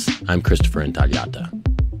Science. I'm Christopher Intagliata.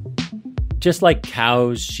 Just like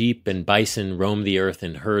cows, sheep, and bison roam the earth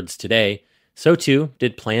in herds today, so too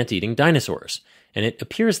did plant-eating dinosaurs, and it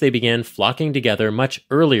appears they began flocking together much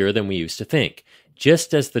earlier than we used to think,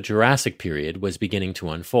 just as the Jurassic period was beginning to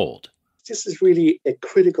unfold. This is really a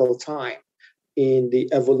critical time in the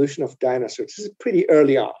evolution of dinosaurs. This is pretty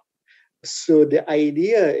early on. So the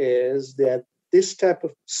idea is that this type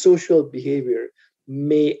of social behavior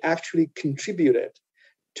may actually contribute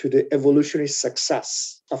to the evolutionary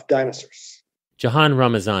success of dinosaurs. Jahan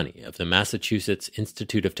Ramazani of the Massachusetts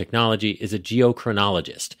Institute of Technology is a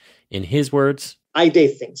geochronologist. In his words, I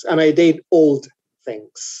date things, and I date old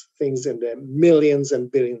things in the millions and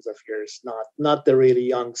billions of years, not the really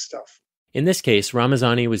young stuff. In this case,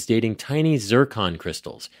 Ramazani was dating tiny zircon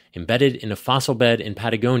crystals embedded in a fossil bed in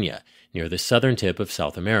Patagonia, near the southern tip of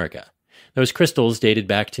South America. Those crystals dated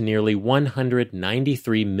back to nearly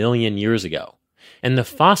 193 million years ago. And the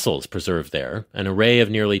fossils preserved there, an array of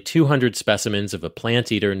nearly 200 specimens of a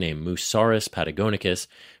plant-eater named Musaurus patagonicus,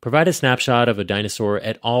 provide a snapshot of a dinosaur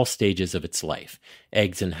at all stages of its life: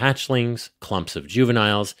 eggs and hatchlings, clumps of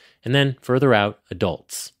juveniles, and then, further out,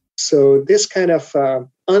 adults. So this kind of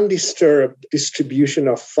undisturbed distribution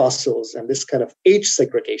of fossils and this kind of age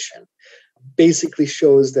segregation basically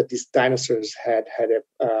shows that these dinosaurs had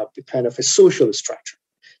a kind of a social structure.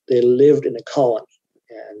 They lived in a colony,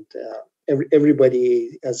 and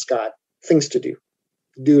everybody has got things to do,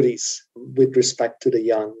 duties with respect to the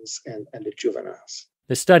youngs and the juveniles.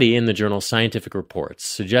 The study in the journal Scientific Reports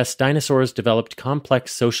suggests dinosaurs developed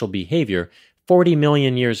complex social behavior 40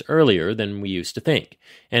 million years earlier than we used to think.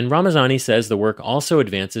 And Ramazani says the work also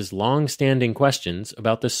advances long-standing questions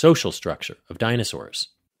about the social structure of dinosaurs.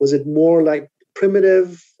 Was it more like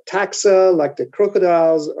primitive taxa, like the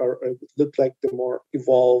crocodiles, or it looked like the more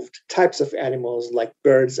evolved types of animals like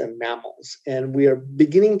birds and mammals? And we are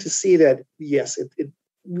beginning to see that, yes, it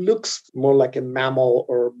looks more like a mammal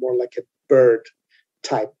or more like a bird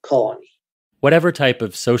type colony. Whatever type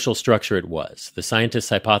of social structure it was, the scientists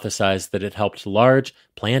hypothesized that it helped large,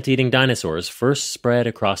 plant-eating dinosaurs first spread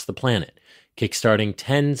across the planet, kickstarting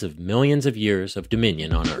tens of millions of years of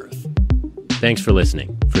dominion on Earth. Thanks for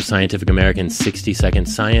listening. For Scientific American's 60-Second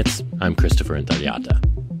Science, I'm Christopher Intagliata.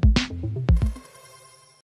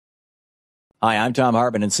 Hi, I'm Tom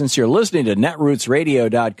Hartman, and since you're listening to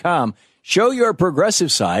netrootsradio.com, show your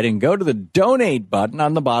progressive side and go to the donate button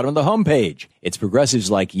on the bottom of the homepage. It's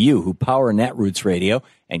progressives like you who power Netroots Radio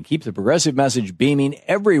and keep the progressive message beaming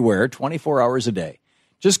everywhere 24 hours a day.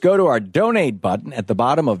 Just go to our donate button at the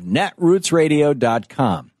bottom of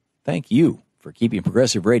netrootsradio.com. Thank you for keeping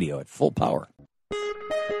progressive radio at full power.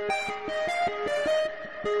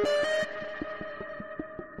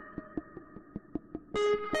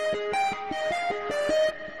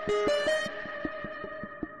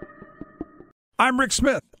 I'm Rick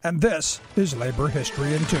Smith, and this is Labor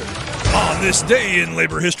History in 2. On this day in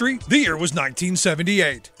labor history, the year was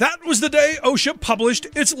 1978. That was the day OSHA published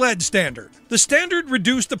its lead standard. The standard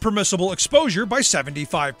reduced the permissible exposure by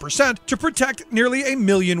 75% to protect nearly 1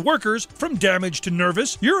 million workers from damage to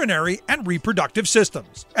nervous, urinary, and reproductive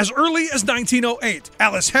systems. As early as 1908,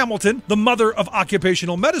 Alice Hamilton, the mother of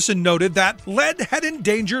occupational medicine, noted that lead had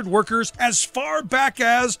endangered workers as far back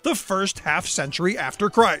as the first half century after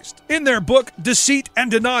Christ. In their book, Deceit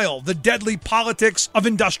and Denial, The Deadly Politics of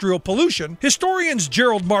Industrial Pollution, historians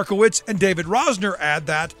Gerald Markowitz and David Rosner add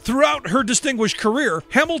that throughout her distinguished career,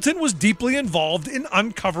 Hamilton was deeply involved in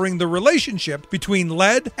uncovering the relationship between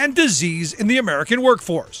lead and disease in the American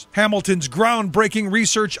workforce. Hamilton's groundbreaking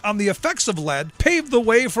research on the effects of lead paved the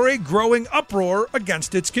way for a growing uproar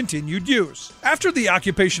against its continued use. After the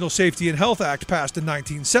Occupational Safety and Health Act passed in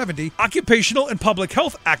 1970, occupational and public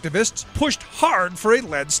health activists pushed hard for a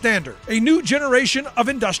lead standard. A new generation of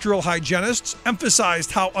industrial hygienists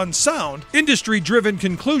emphasized how unsound, industry-driven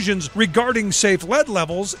conclusions regarding safe lead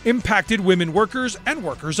levels impacted women workers and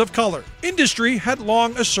workers of color. Industry had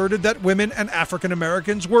long asserted that women and African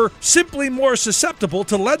Americans were simply more susceptible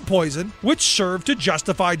to lead poison, which served to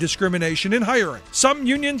justify discrimination in hiring. Some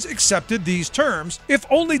unions accepted these terms, if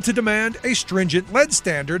only to demand a stringent lead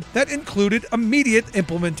standard that included immediate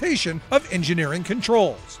implementation of engineering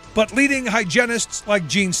controls. But leading hygienists like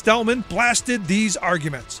Gene Stellman blasted these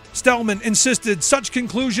arguments. Stellman insisted such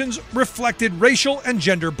conclusions reflected racial and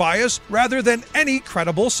gender bias rather than any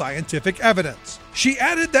credible scientific evidence. She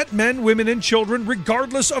added that men, women, and children,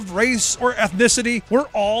 regardless of race or ethnicity, were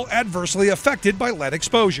all adversely affected by lead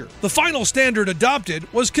exposure. The final standard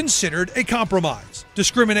adopted was considered a compromise.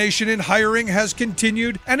 Discrimination in hiring has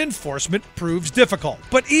continued and enforcement proves difficult.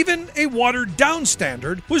 But even a watered-down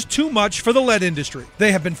standard was too much for the lead industry.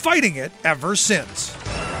 They have been fighting it ever since.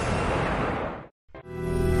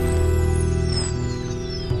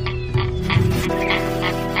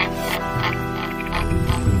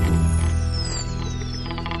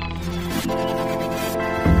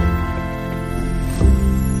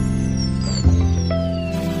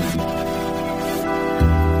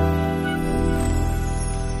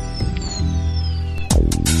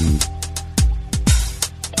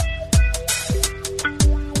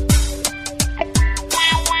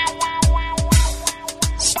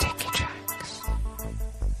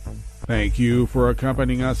 Thank you for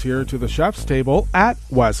accompanying us here to the chef's table at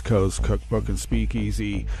West Coast Cookbook and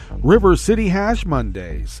Speakeasy, River City Hash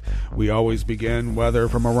Mondays. We always begin weather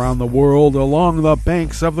from around the world along the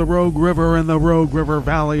banks of the Rogue River in the Rogue River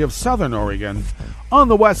Valley of Southern Oregon, on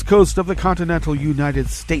the west coast of the continental United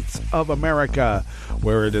States of America,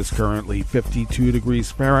 where it is currently 52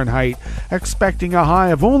 degrees Fahrenheit, expecting a high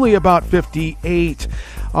of only about 58.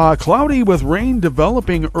 Cloudy with rain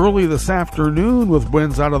developing early this afternoon with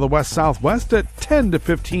winds out of the west-southwest at 10 to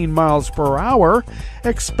 15 miles per hour,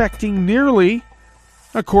 expecting nearly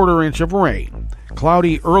a quarter inch of rain.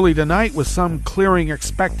 Cloudy early tonight with some clearing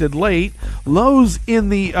expected late. Lows in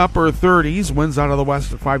the upper 30s, winds out of the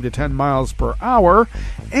west at 5 to 10 miles per hour,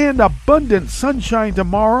 and abundant sunshine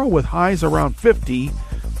tomorrow with highs around 50,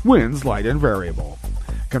 winds light and variable.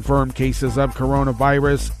 Confirmed cases of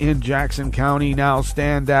coronavirus in Jackson County now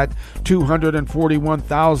stand at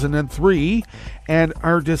 241,003, and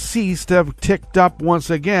our deceased have ticked up once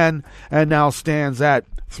again and now stands at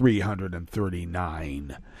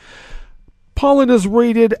 339. Pollen is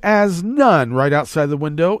rated as none right outside the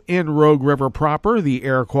window in Rogue River proper. The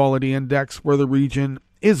air quality index for the region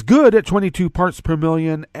is good at 22 parts per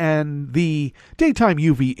million, and the daytime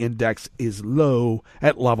UV index is low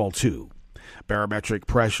at level 2. Barometric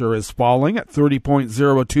pressure is falling at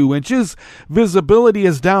 30.02 inches. Visibility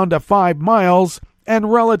is down to 5 miles,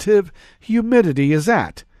 and relative humidity is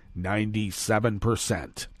at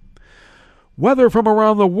 97%. Weather from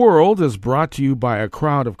around the world is brought to you by a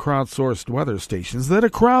crowd of crowdsourced weather stations that a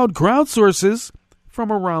crowd crowdsources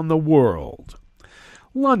from around the world.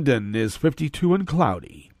 London is 52 and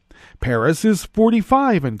cloudy. Paris is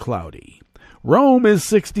 45 and cloudy. Rome is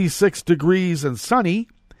 66 degrees and sunny.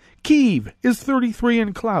 Kyiv is 33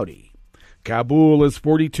 and cloudy. Kabul is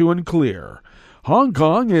 42 and clear. Hong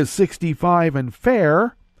Kong is 65 and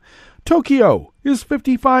fair. Tokyo is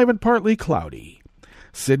 55 and partly cloudy.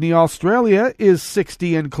 Sydney, Australia is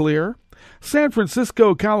 60 and clear. San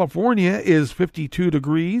Francisco, California is 52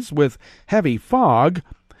 degrees with heavy fog.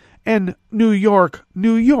 And New York,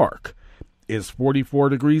 New York is 44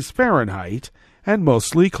 degrees Fahrenheit and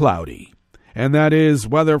mostly cloudy. And that is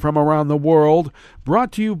weather from around the world,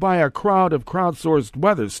 brought to you by a crowd of crowdsourced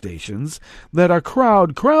weather stations that a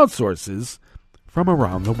crowd crowdsources from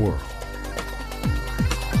around the world.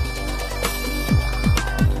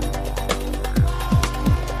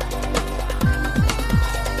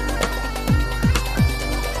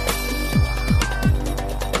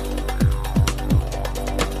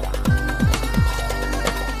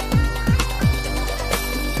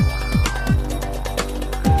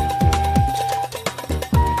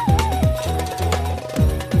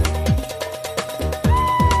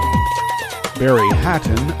 Barry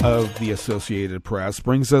Hatton of the Associated Press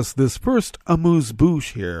brings us this first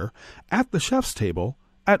amuse-bouche here at the chef's table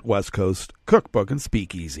at West Coast Cookbook and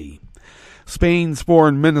Speakeasy. Spain's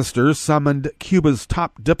foreign minister summoned Cuba's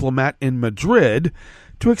top diplomat in Madrid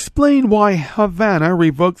to explain why Havana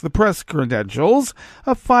revoked the press credentials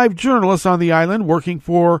of 5 journalists on the island working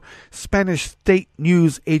for Spanish state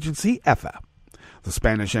news agency EFE. The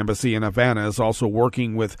Spanish embassy in Havana is also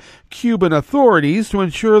working with Cuban authorities to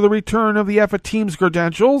ensure the return of the EFE team's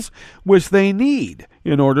credentials, which they need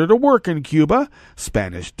in order to work in Cuba,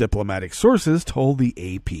 Spanish diplomatic sources told the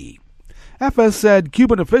AP. EFE said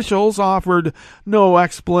Cuban officials offered no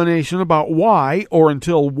explanation about why or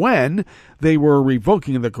until when they were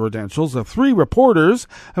revoking the credentials of 3 reporters,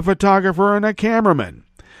 a photographer, and a cameraman.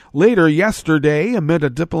 Later yesterday, amid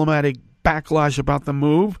a diplomatic backlash about the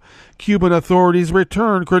move, Cuban authorities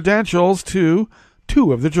returned credentials to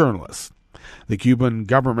 2 of the journalists. The Cuban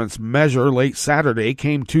government's measure late Saturday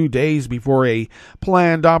came 2 days before a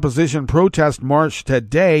planned opposition protest march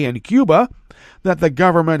today in Cuba that the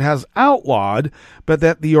government has outlawed, but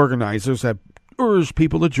that the organizers have urged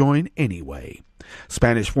people to join anyway.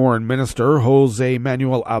 Spanish Foreign Minister Jose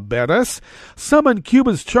Manuel Alvarez summoned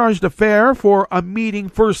Cuba's chargé d'affaires for a meeting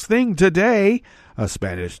first thing today, a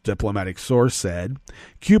Spanish diplomatic source said.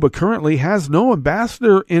 Cuba currently has no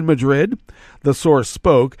ambassador in Madrid, the source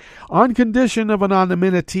spoke, on condition of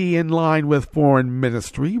anonymity in line with foreign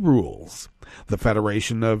ministry rules. The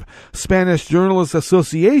Federation of Spanish Journalists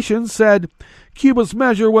Association said Cuba's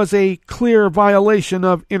measure was a clear violation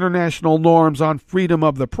of international norms on freedom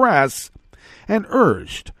of the press and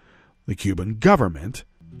urged the Cuban government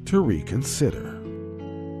to reconsider.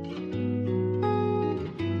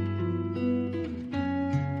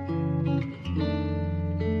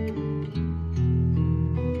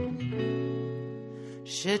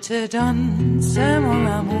 Je te donne ce mon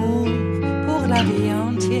amour pour la vie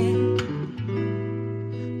entière.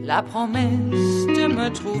 La promesse de me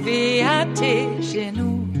trouver à tes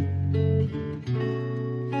genoux.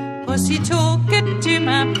 Aussitôt que tu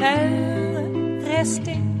m'appelles,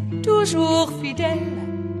 rester toujours fidèle.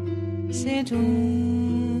 C'est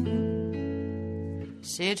tout,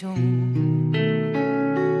 c'est tout.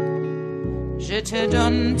 Je te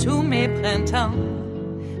donne tous mes printemps,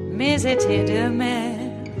 mes étés de mer,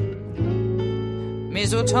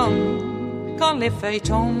 mes automnes quand les feuilles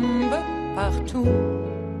tombent partout.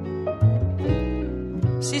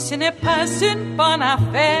 Si ce n'est pas une bonne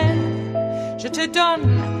affaire, je te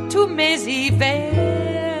donne tous mes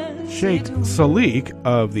hivers. Sheikh Salik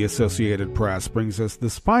of the Associated Press brings us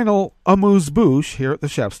this final amuse-bouche here at the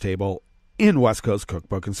chef's table in West Coast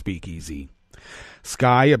Cookbook and Speakeasy.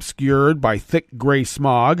 Sky obscured by thick gray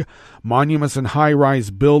smog, monuments and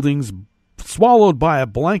high-rise buildings swallowed by a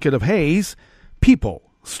blanket of haze, people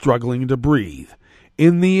struggling to breathe.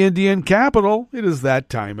 In the Indian capital, it is that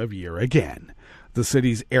time of year again. The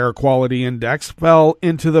city's air quality index fell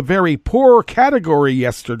into the very poor category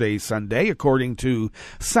yesterday, Sunday, according to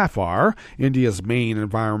SAFAR, India's main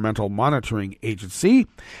environmental monitoring agency,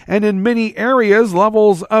 and in many areas,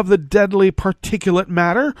 levels of the deadly particulate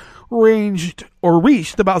matter reached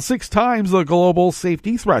about 6 times the global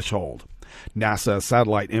safety threshold. NASA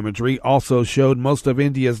satellite imagery also showed most of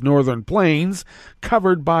India's northern plains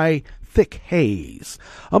covered by thick haze.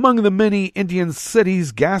 Among the many Indian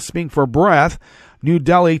cities gasping for breath, New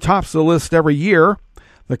Delhi tops the list every year.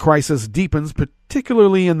 The crisis deepens,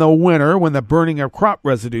 particularly in the winter when the burning of crop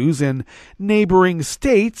residues in neighboring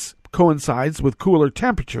states coincides with cooler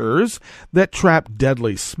temperatures that trap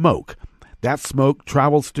deadly smoke. That smoke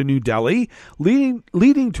travels to New Delhi,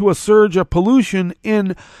 leading to a surge of pollution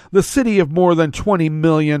in the city of more than 20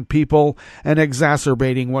 million people and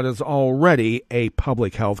exacerbating what is already a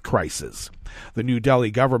public health crisis. The New Delhi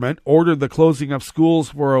government ordered the closing of schools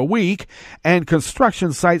for a week and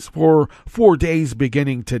construction sites for 4 days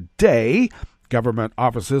beginning today. Government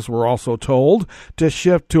offices were also told to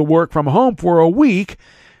shift to work from home for a week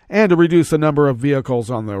and to reduce the number of vehicles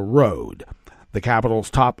on the road. The capital's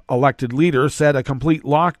top elected leader said a complete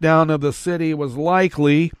lockdown of the city was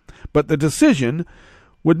likely, but the decision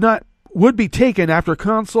would be taken after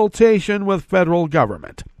consultation with federal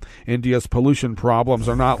government. India's pollution problems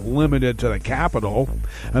are not limited to the capital.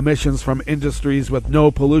 Emissions from industries with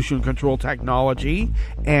no pollution control technology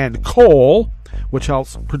and coal, which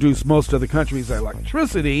helps produce most of the country's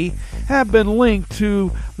electricity, have been linked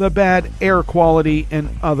to the bad air quality in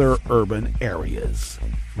other urban areas.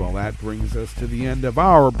 Well, that brings us to the end of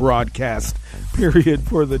our broadcast period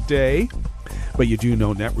for the day. But you do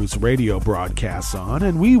know Netroots Radio broadcasts on,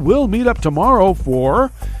 and we will meet up tomorrow for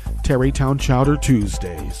Terrytown Chowder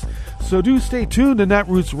Tuesdays. So do stay tuned to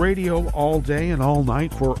Netroots Radio all day and all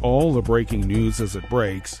night for all the breaking news as it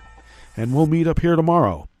breaks. And we'll meet up here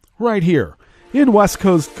tomorrow, right here, in West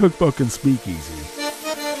Coast Cookbook and Speakeasy.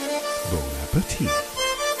 Bon appetit.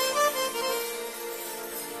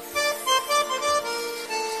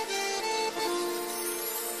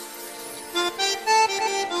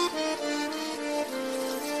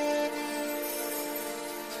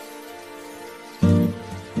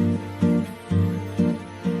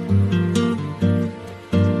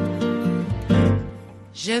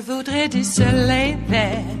 Je voudrais du soleil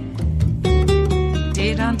vert,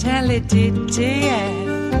 des dentelles et des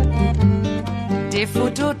théières, des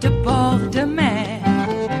photos de bord de mer,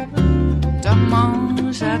 dans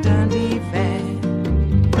mon jardin d'hiver.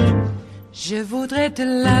 Je voudrais de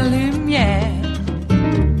la lumière,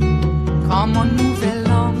 comme en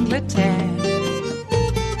Nouvelle-Angleterre.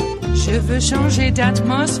 Je veux changer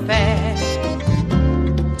d'atmosphère,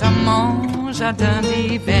 dans mon jardin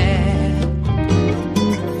d'hiver.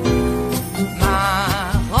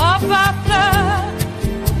 À fleurs,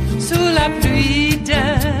 sous la pluie de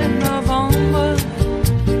novembre,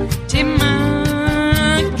 tes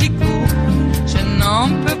mains qui courent, je n'en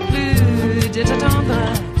peux plus de t'attendre.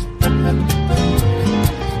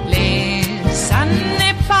 Les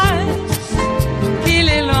années passent, qu'il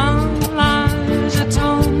est loin, là je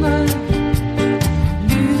tombe.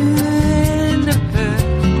 Nul ne peut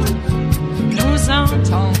nous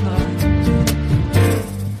entendre.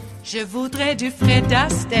 Je voudrais du Fred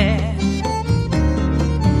Astaire,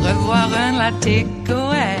 revoir un latte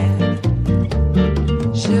Goer.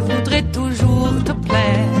 Je voudrais toujours te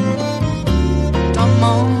plaire dans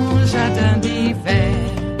mon jardin d'hiver.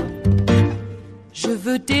 Je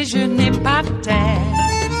veux déjeuner par terre,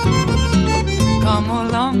 comme au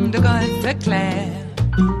long de golfe clair,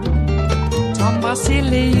 t'embrasser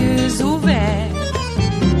les yeux ouverts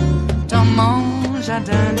dans mon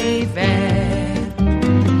jardin d'hiver.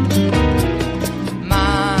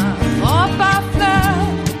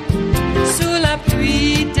 Sous la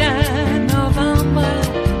pluie de novembre,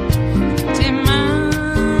 tes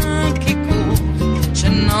mains qui courent, je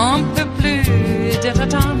n'en peux plus de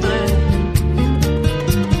t'attendre.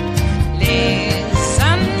 Les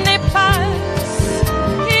années passent,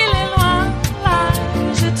 il est loin, là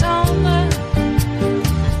je tombe.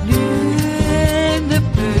 Nul ne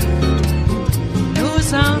peut nous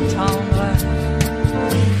entendre.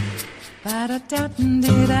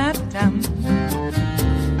 Ba-da-da-dum-di-da-dum.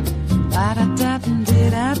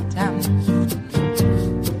 Ba-da-da-dum-di-da-dum.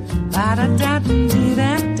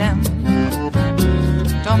 Ba-da-da-dum-di-da-dum.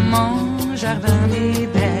 Dans mon jardin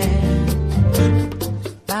d'hiver.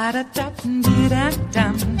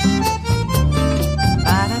 Ba-da-da-dum-di-da-dum.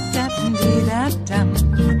 Ba-da-da-dum-di-da-dum.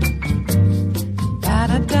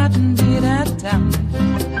 Ba-da-da-dum-di-da-dum.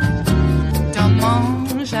 Dans mon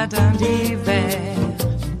jardin d'hiver.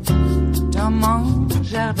 Dans mon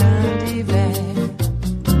jardin d'hiver.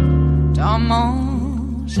 Dans mon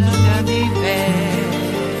jardin d'hiver.